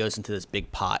 the money goes into this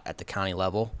big pot at the county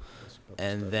level,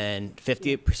 and then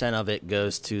 58% of it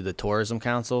goes to the Tourism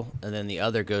Council, and then the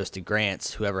other goes to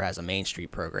grants, whoever has a Main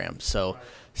Street program. So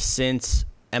since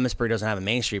Emmitsburg doesn't have a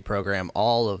Main Street program,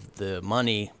 all of the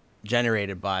money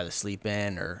generated by the sleep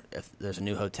in, or if there's a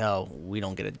new hotel, we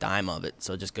don't get a dime of it,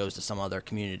 so it just goes to some other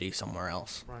community somewhere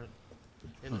else. Right.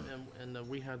 And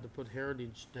we had to put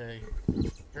Heritage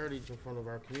in front of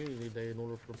our Community Day in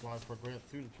order to apply for a grant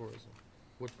through the tourism,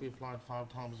 which we applied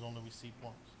 5 times on the receipt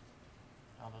once.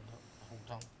 Out of the whole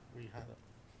time we had it.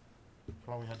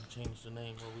 Probably had to change the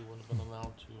name, or we wouldn't have been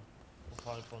allowed to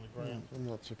apply for the grant. I'm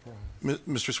not surprised.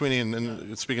 Mr. Sweeney,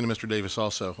 and speaking to Mr. Davis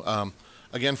also,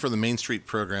 again, for the Main Street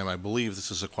program, I believe this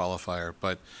is a qualifier,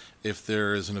 but if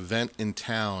there is an event in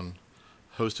town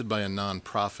hosted by a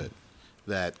nonprofit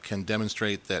that can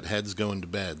demonstrate that heads go into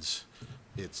beds,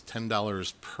 it's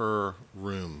 $10 per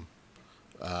room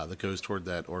that goes toward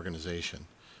that organization,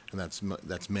 and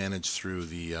that's managed through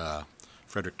the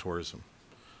Frederick Tourism,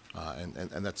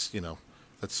 and that's, you know,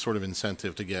 that's sort of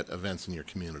incentive to get events in your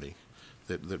community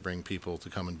that bring people to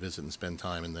come and visit and spend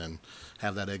time, and then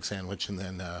have that egg sandwich and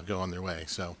then go on their way.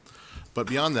 So, but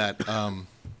beyond that,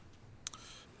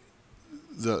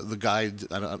 the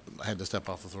guide, I had to step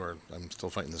off the floor. I'm still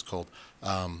fighting this cold.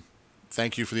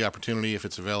 Thank you for the opportunity. If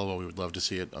it's available, we would love to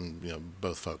see it on, you know,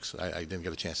 both folks. I didn't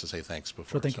get a chance to say thanks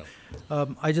before. Sure, thank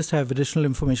you. I just have additional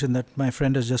information that my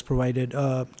friend has just provided.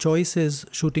 Choice is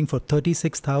shooting for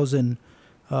 36,000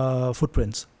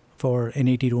 footprints for an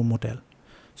 80-room motel.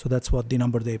 So that's what the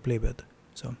number they play with.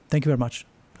 So thank you very much.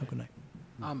 Have a good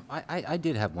night. I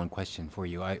did have one question for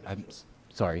you. I'm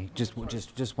sorry, just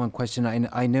one question.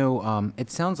 I know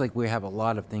it sounds like we have a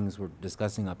lot of things we're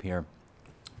discussing up here,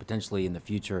 potentially in the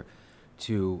future,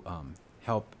 to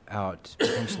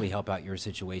potentially help out your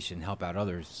situation, help out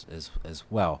others as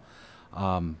well.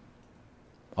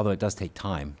 Although it does take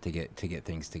time to get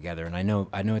things together. And I know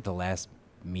at the last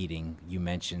meeting you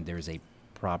mentioned there's a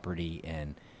property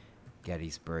in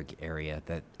Gettysburg area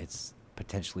that it's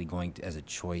potentially going to, as a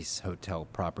Choice hotel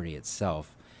property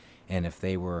itself, and if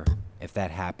that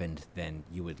happened, then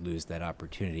you would lose that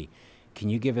opportunity. Can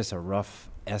you give us a rough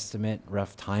estimate,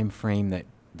 rough time frame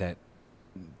that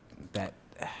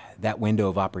window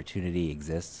of opportunity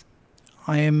exists?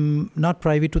 I am not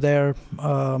privy to their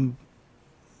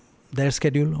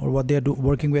schedule or what they are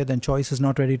working with, and Choice is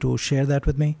not ready to share that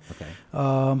with me. Okay.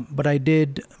 But they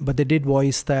did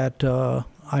voice that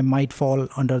I might fall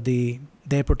under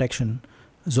their protection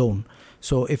zone.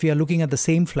 So if you are looking at the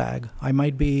same flag, I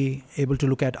might be able to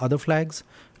look at other flags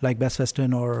like Best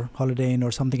Western or Holiday Inn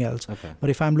or something else. Okay. But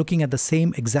if I'm looking at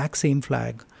the exact same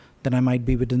flag, then I might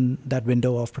be within that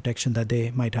window of protection that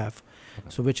they might have. Okay.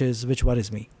 So which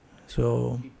worries me.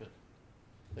 So Keep it.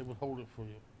 They would hold it for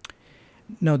you.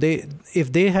 no,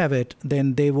 if they have it,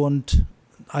 then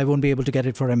I won't be able to get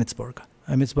it for Emmitsburg.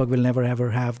 Emmitsburg will never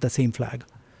ever have the same flag.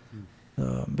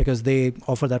 Because they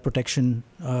offer that protection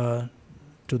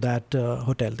to that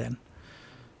hotel then.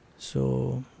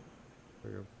 So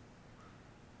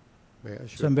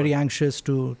I'm very anxious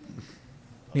to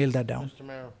nail that down. Mr.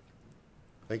 Mayor.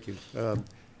 Thank you.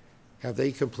 Have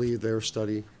they completed their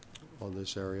study on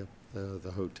this area,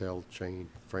 the hotel chain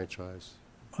franchise?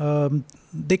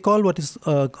 They call what is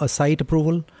a site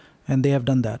approval, and they have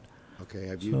done that. Okay,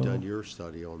 have you So, done your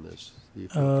study on this? Do you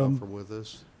feel comfortable with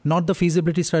this? Not the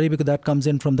feasibility study, because that comes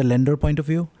in from the lender point of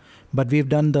view, but we've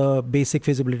done the basic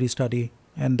feasibility study,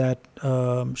 and that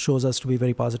shows us to be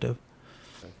very positive.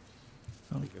 Okay.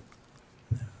 So, Thank you.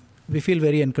 we feel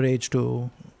very encouraged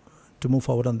to move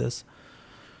forward on this.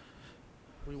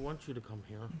 We want you to come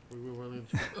here. We really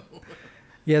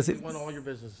Yes, we want all your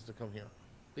businesses to come here.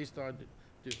 At least I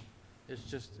do. It's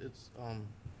just, it's a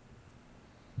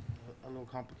little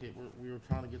complicated. We were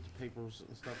trying to get the papers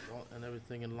and stuff and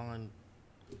everything in line,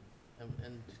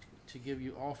 and to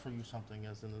offer you something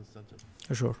as an incentive.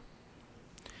 sure.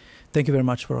 Thank you very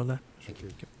much for all that. Thank you.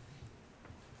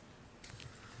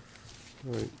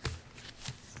 All right.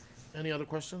 Any other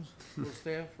questions for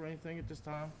staff or anything at this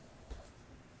time?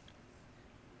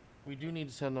 We do need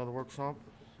to set another workshop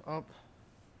up,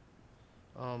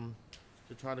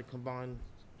 to try to combine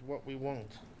what we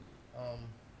want.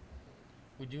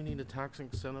 We do need a tax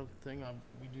incentive thing,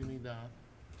 we do need that.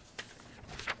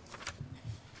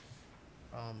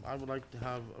 I would like to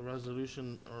have a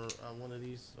resolution or, one of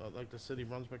these, like the city of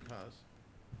Brunswick has.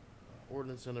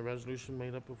 Ordinance and a resolution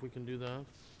made up if we can do that.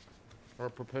 Or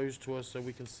proposed to us so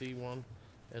we can see one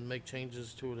and make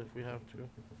changes to it if we have to.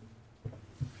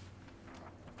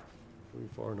 Are we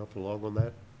far enough along on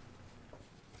that?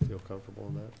 Feel comfortable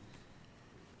on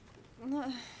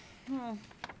that?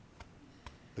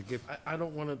 I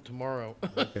don't want it tomorrow.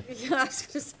 I was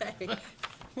gonna say.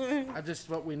 I just,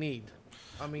 what we need.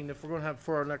 I mean, if we're gonna have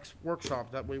for our next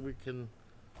workshop, that way we can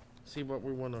see what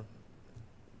we wanna.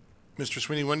 Mr.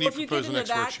 Sweeney, when do you Well, if propose the get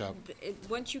next into workshop?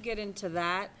 Once you get into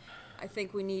that, I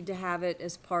think we need to have it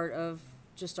as part of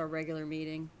just our regular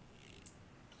meeting.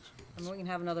 I mean, we can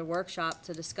have another workshop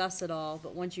to discuss it all,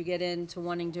 but once you get into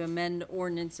wanting to amend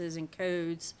ordinances and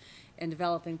codes and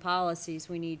developing policies,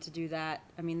 we need to do that.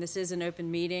 I mean, this is an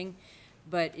open meeting,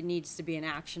 but it needs to be an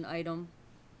action item.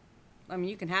 I mean,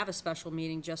 you can have a special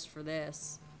meeting just for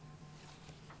this.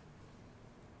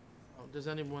 Does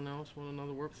anyone else want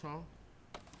another workshop?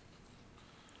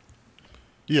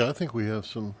 Yeah, I think we have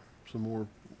some more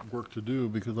work to do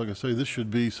because, like I say, this should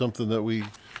be something that we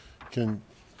can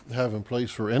have in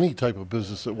place for any type of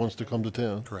business that wants to come to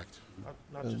town. Correct.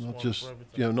 Not And just not one just, for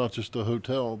everything. you know, not just a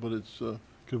hotel, but it's, cause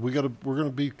we're gonna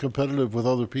be competitive with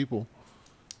other people.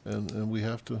 And we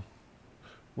have to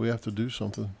do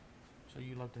something. So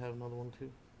you'd like to have another one too?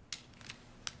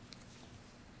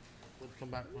 We'll come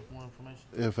back with more information.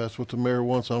 If that's what the mayor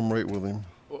wants, I'm right with him.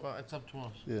 Well, it's up to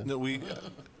us. Yeah. No,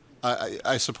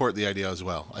 I support the idea as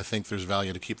well. I think there's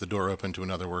value to keep the door open to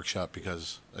another workshop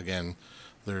because, again,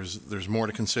 there's more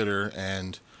to consider,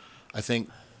 and I think,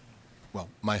 well,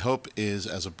 my hope is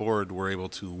as a board, we're able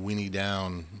to weenie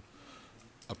down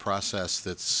a process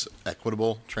that's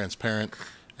equitable, transparent,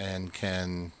 and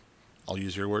can, I'll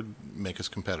use your word, make us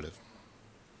competitive.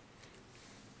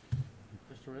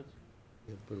 Mr. Ritz?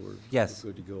 Yeah, but we're Yes.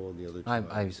 good to go on the other two. I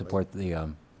items, support right? the, I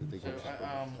think So,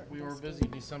 it's- we were busy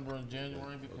December and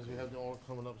January because we had the all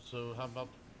coming up, so how about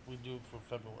we do it for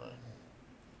February?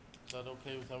 Is that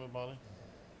okay with everybody?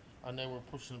 I know we're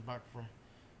pushing it back for,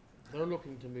 they're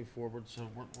looking to move forward, so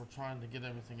we're trying to get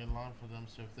everything in line for them,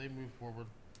 so if they move forward,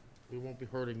 we won't be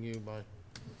hurting you by,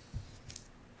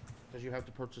 because you have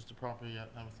to purchase the property yet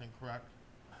and everything, correct?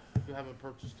 You haven't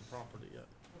purchased the property yet.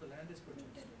 The land is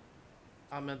purchased.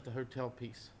 I meant the hotel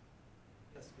piece.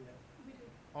 Yes, we have.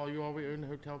 Oh, you already own the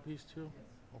hotel piece too?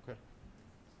 Okay.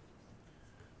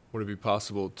 Would it be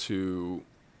possible to,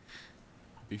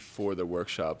 before the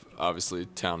workshop, obviously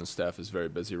town and staff is very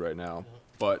busy right now,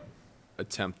 but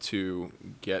attempt to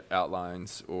get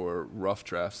outlines or rough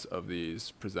drafts of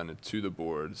these presented to the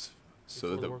boards so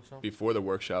Before that the workshop? before the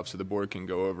workshop, so the board can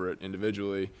go over it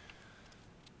individually,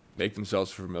 make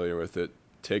themselves familiar with it,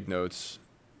 take notes,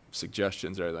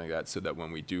 suggestions, everything like that, so that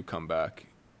when we do come back,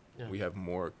 Yeah. we have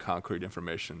more concrete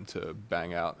information to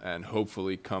bang out and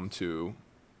hopefully come to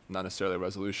not necessarily a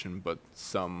resolution, but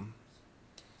some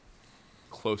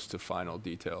close to final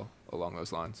detail along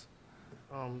those lines.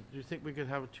 Do you think we could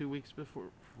have it 2 weeks before,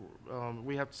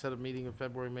 we have to set a meeting in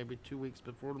February, maybe 2 weeks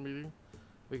before the meeting?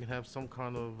 We can have some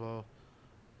kind of,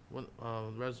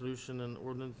 resolution and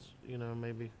ordinance, you know,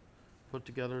 maybe put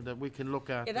together that we can look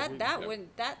at. Yeah, we-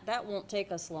 that won't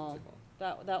take us long.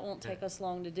 That won't Okay. take us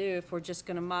long to do if we're just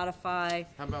gonna modify.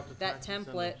 How about the that tax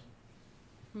template.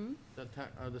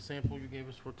 incentives? The sample you gave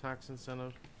us for tax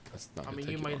incentive? That's not I gonna mean,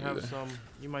 take you might long have either.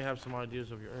 you might have some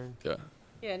ideas of your own. Yeah.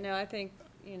 Yeah, no, I think,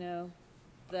 you know,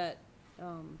 that,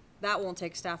 that won't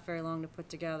take staff very long to put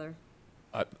together.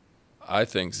 I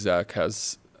think Zach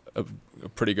has a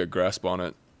pretty good grasp on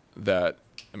it. That,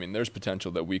 I mean, there's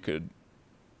potential that we could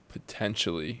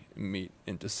potentially meet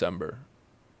in December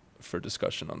for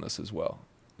discussion on this as well,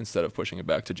 instead of pushing it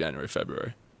back to January,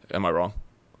 February. Am I wrong?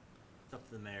 It's up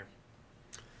to the mayor.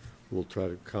 We'll try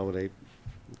to accommodate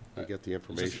and get the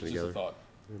information together.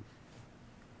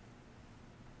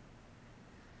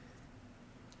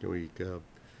 Can we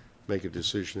make a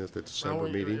decision at the December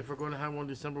Well, meeting? if we're gonna have one in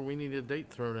December, we need a date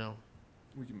thrown out.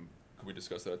 Can we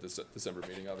discuss that at this December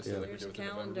meeting, obviously, Yeah. like we Here's did with the the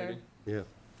November calendar. meeting?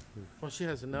 Yeah. Well, she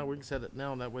has it now, we can set it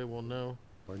now, and that way we'll know.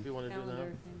 Pardon? If you wanna do Calendar.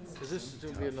 that. Because this is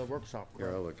gonna be in the workshop. Here,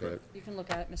 I'll look at it. You can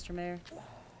look at it, Mr. Mayor.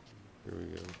 Here we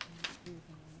go.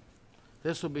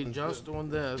 This will be just on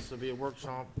this, it'll be a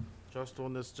workshop, just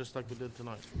on this, just like we did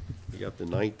tonight. You got the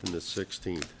 9th and the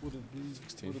 16th. Would it be,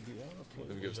 16. would it be out of place?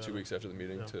 Maybe give us 2 weeks after the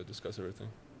meeting to discuss everything.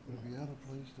 Would it be out of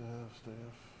place to have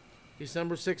staff,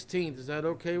 December 16th, is that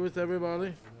okay with everybody?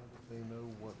 now that they know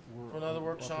what we're For another up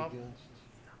workshop? against?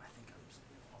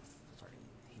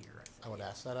 I would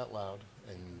ask that out loud,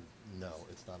 and no,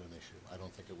 it's not an issue. I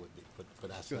don't think it would be,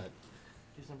 but ask that.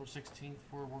 December 16th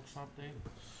for a workshop date?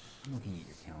 I'm looking at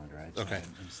your calendar. Okay.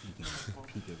 I'm sneaking a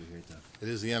peek over here to. It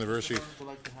is the anniversary. Would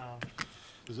like to have,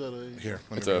 Is that a? Here,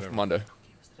 let me It's bring a it over. Monday.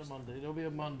 it's a Monday, it'll be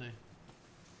a Monday.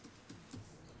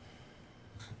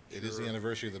 It is the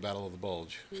anniversary of the Battle of the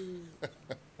Bulge. We'll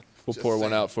Just pour one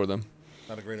saying. out for them.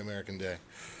 Not a great American day.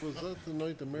 Was that the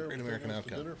night the mayor was Great taking American us to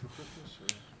outcome. dinner for Christmas?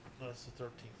 Or? No, that's the 13th.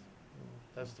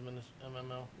 That's the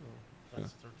MML.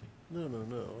 That's the 13th. No,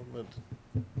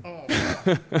 I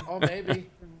meant. Oh, maybe.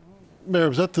 Mayor,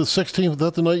 was that the 16th? Was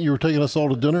that the night you were taking us all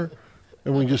to dinner?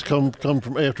 And we just come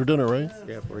from after dinner, right?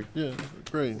 Yeah, break. Yeah,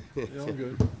 great. Yeah, I'm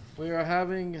good.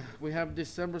 We have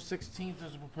December 16th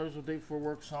as a proposal date for a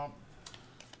workshop.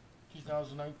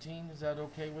 2019, is that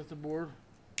okay with the board?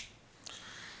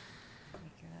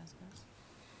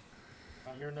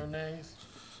 I hear no nays.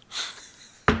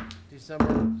 December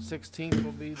 16th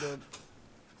will be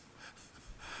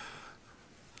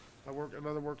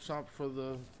another workshop for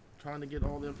trying to get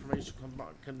all the information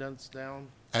condensed down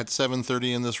At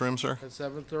 7:30 in this room, sir? at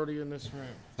 7:30 in this room.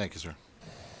 Thank you, sir.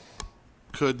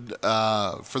 Could,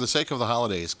 for the sake of the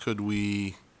holidays, could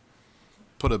we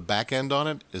put a back end on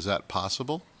it? Is that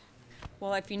possible?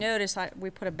 Well, if you notice, we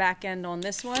put a back end on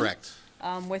this one. Correct.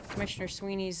 With Commissioner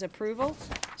Sweeney's approval.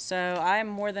 So I'm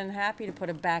more than happy to put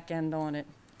a back end on it.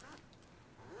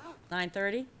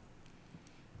 9:30?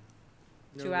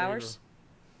 No 2 later. hours?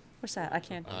 What's that? I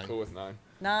can't. I'm cool with 9.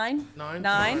 9? 9?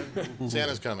 9?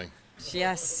 Santa's coming.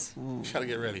 Yes. Gotta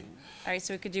get ready. All right,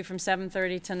 so we could do from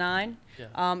 7:30 to 9.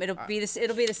 Yeah. It'll be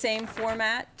the same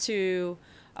format to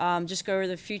just go over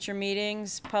the future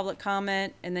meetings, public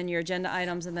comment, and then your agenda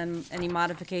items, and then any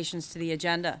modifications to the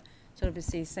agenda. So it'll be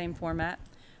the same format.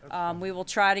 We will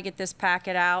try to get this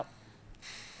packet out.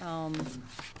 Where am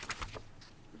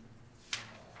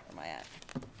I at?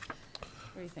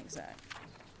 Where do you think, Zach?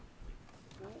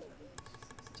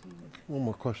 One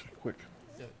more question, quick.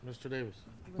 Yeah, Mr. Davis.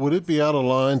 Would it be out of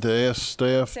line to ask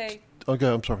staff? Say, Okay,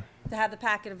 I'm sorry. to have the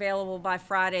packet available by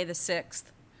Friday, the 6th.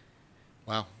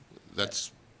 Wow,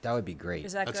 that's That would be great.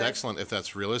 Is that good? excellent if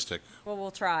that's realistic, Well,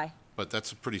 we'll try. but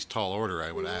that's a pretty tall order,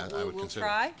 I would We'll consider.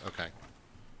 try. Okay.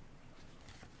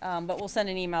 But we'll send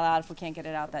an email out if we can't get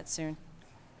it out that soon.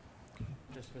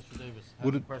 Yes, Mr. Davis.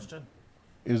 Would Have a it- question?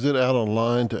 Is it out of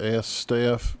line to ask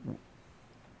staff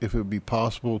if it would be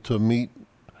possible to meet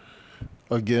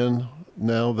again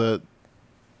now that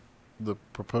the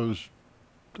proposed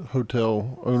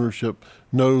hotel ownership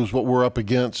knows what we're up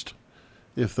against?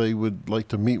 If they would like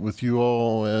to meet with you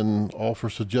all and offer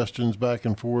suggestions back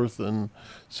and forth and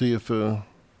see if, Well,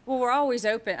 we're always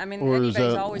open. I mean, Or is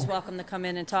anybody's that- always welcome to come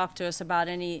in and talk to us about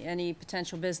any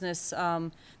potential business.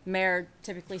 Mayor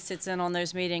typically sits in on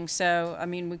those meetings, so, I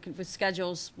mean, with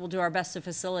schedules, we'll do our best to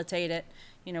facilitate it,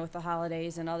 with the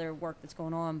holidays and other work that's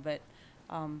going on, but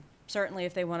certainly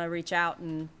if they want to reach out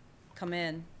and come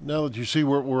in. now that you see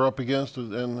what we're up against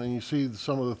and you see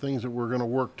some of the things that we're going to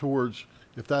work towards,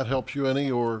 if that helps you any,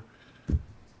 or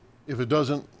if it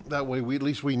doesn't, that way at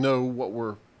least we know what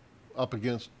we're up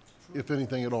against, if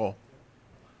anything at all,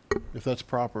 if that's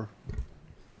proper.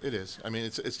 It is. I mean,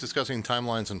 it's discussing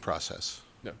timelines and process.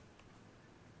 Yeah.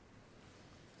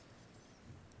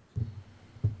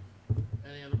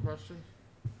 Any other questions?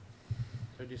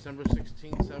 So December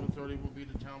 16th, 7:30 will be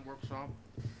the town workshop,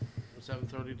 from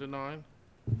 7:30 to 9.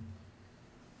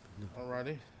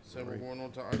 Alrighty, so we're going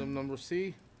on to item number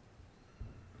C,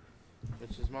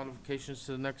 which is modifications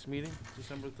to the next meeting,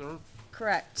 December 3rd.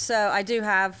 Correct. So I do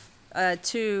have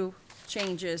 2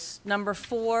 changes. Number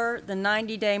 4, the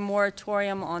 90-day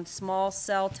moratorium on small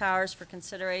cell towers for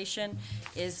consideration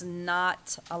is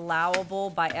not allowable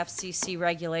by FCC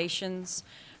regulations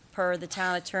per the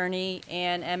town attorney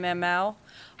and MML.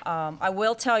 I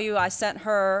will tell you, I sent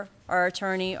her, our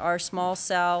attorney, our small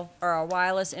cell, or our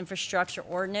wireless infrastructure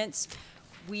ordinance.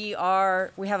 We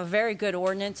have a very good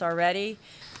ordinance already.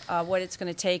 What it's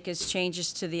going to take is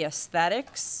changes to the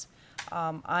aesthetics.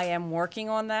 I am working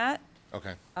on that.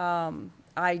 Okay.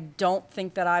 I don't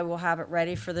think that I will have it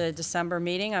ready for the December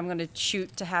meeting. I'm going to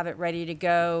shoot to have it ready to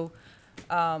go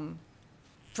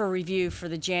for review for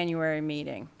the January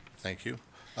meeting. Thank you.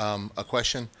 A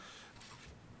question.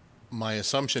 My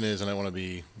assumption is, and I want to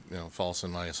be, false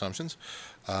in my assumptions,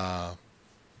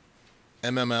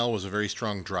 MML was a very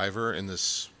strong driver in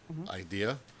this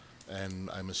idea, And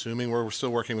I'm assuming we're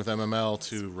still working with MML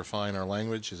to refine our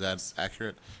language. Is that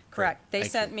accurate? Correct. They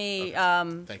Thank sent you. me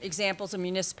Thank you. examples of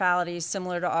municipalities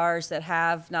similar to ours that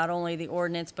have not only the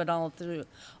ordinance, but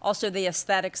also the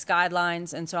aesthetics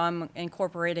guidelines, and so I'm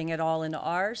incorporating it all into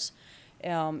ours.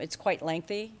 It's quite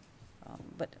lengthy,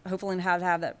 but hopefully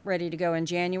have that ready to go in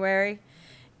January.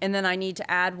 And then I need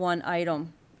to add one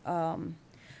item.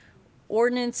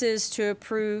 Ordinances to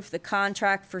approve the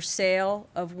contract for sale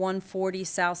of 140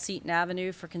 South Seaton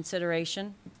Avenue for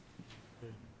consideration.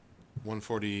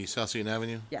 140 South Seaton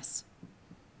Avenue? Yes.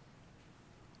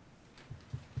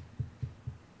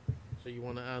 So you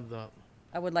want to add that?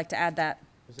 I would like to add that.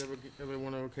 Is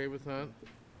everyone okay with that?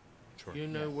 Sure. You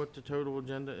know what the total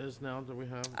agenda is now that we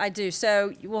have? I do.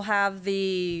 So you will have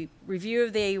the review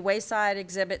of the wayside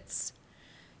exhibits.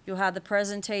 You'll have the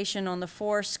presentation on the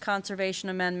forest conservation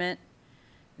amendment,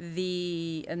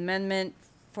 the amendment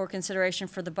for consideration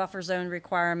for the buffer zone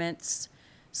requirements.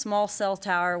 Small cell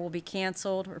tower will be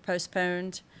canceled or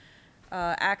postponed.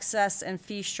 Access and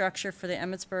fee structure for the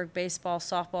Emmitsburg baseball,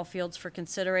 softball fields for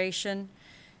consideration.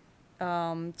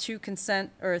 3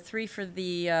 for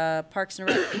the Parks and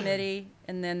Rec Committee,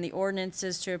 and then the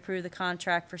ordinances to approve the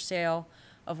contract for sale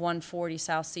of 140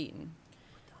 South Seaton.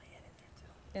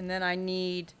 And then I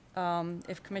need,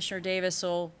 if Commissioner Davis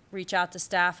will reach out to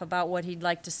staff about what he'd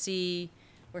like to see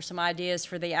or some ideas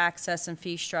for the access and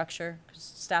fee structure, because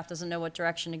staff doesn't know what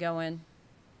direction to go in.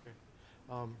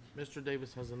 Mr.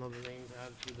 Davis has another name to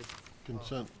add to the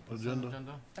Consent agenda.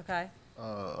 Okay?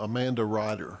 Amanda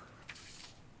Ryder.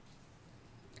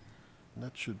 And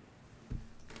that should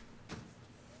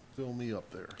fill me up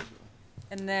there. So.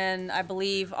 And then I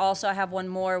believe also I have one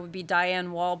more, would be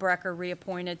Diane Walbrecker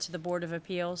reappointed to the Board of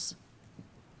Appeals.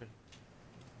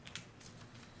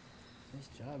 Nice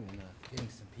job in getting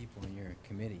some people in your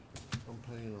committee. I'm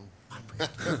paying them.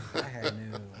 I had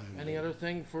no. Any other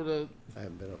thing for the I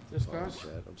haven't been up to discuss?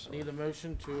 yet, I'm sorry. Need a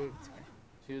motion to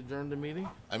adjourn the meeting?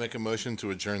 I make a motion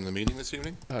to adjourn the meeting this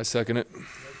evening. I second it. Motion's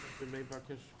been made by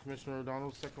Commissioner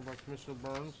O'Donnell, second by Commissioner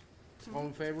Burns. All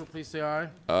in favor, please say aye.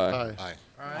 Aye. Aye.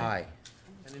 Aye.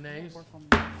 Any nays?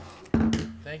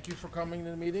 Thank you for coming to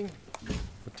the meeting.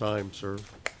 What time, sir?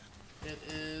 It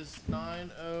is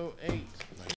 9:08.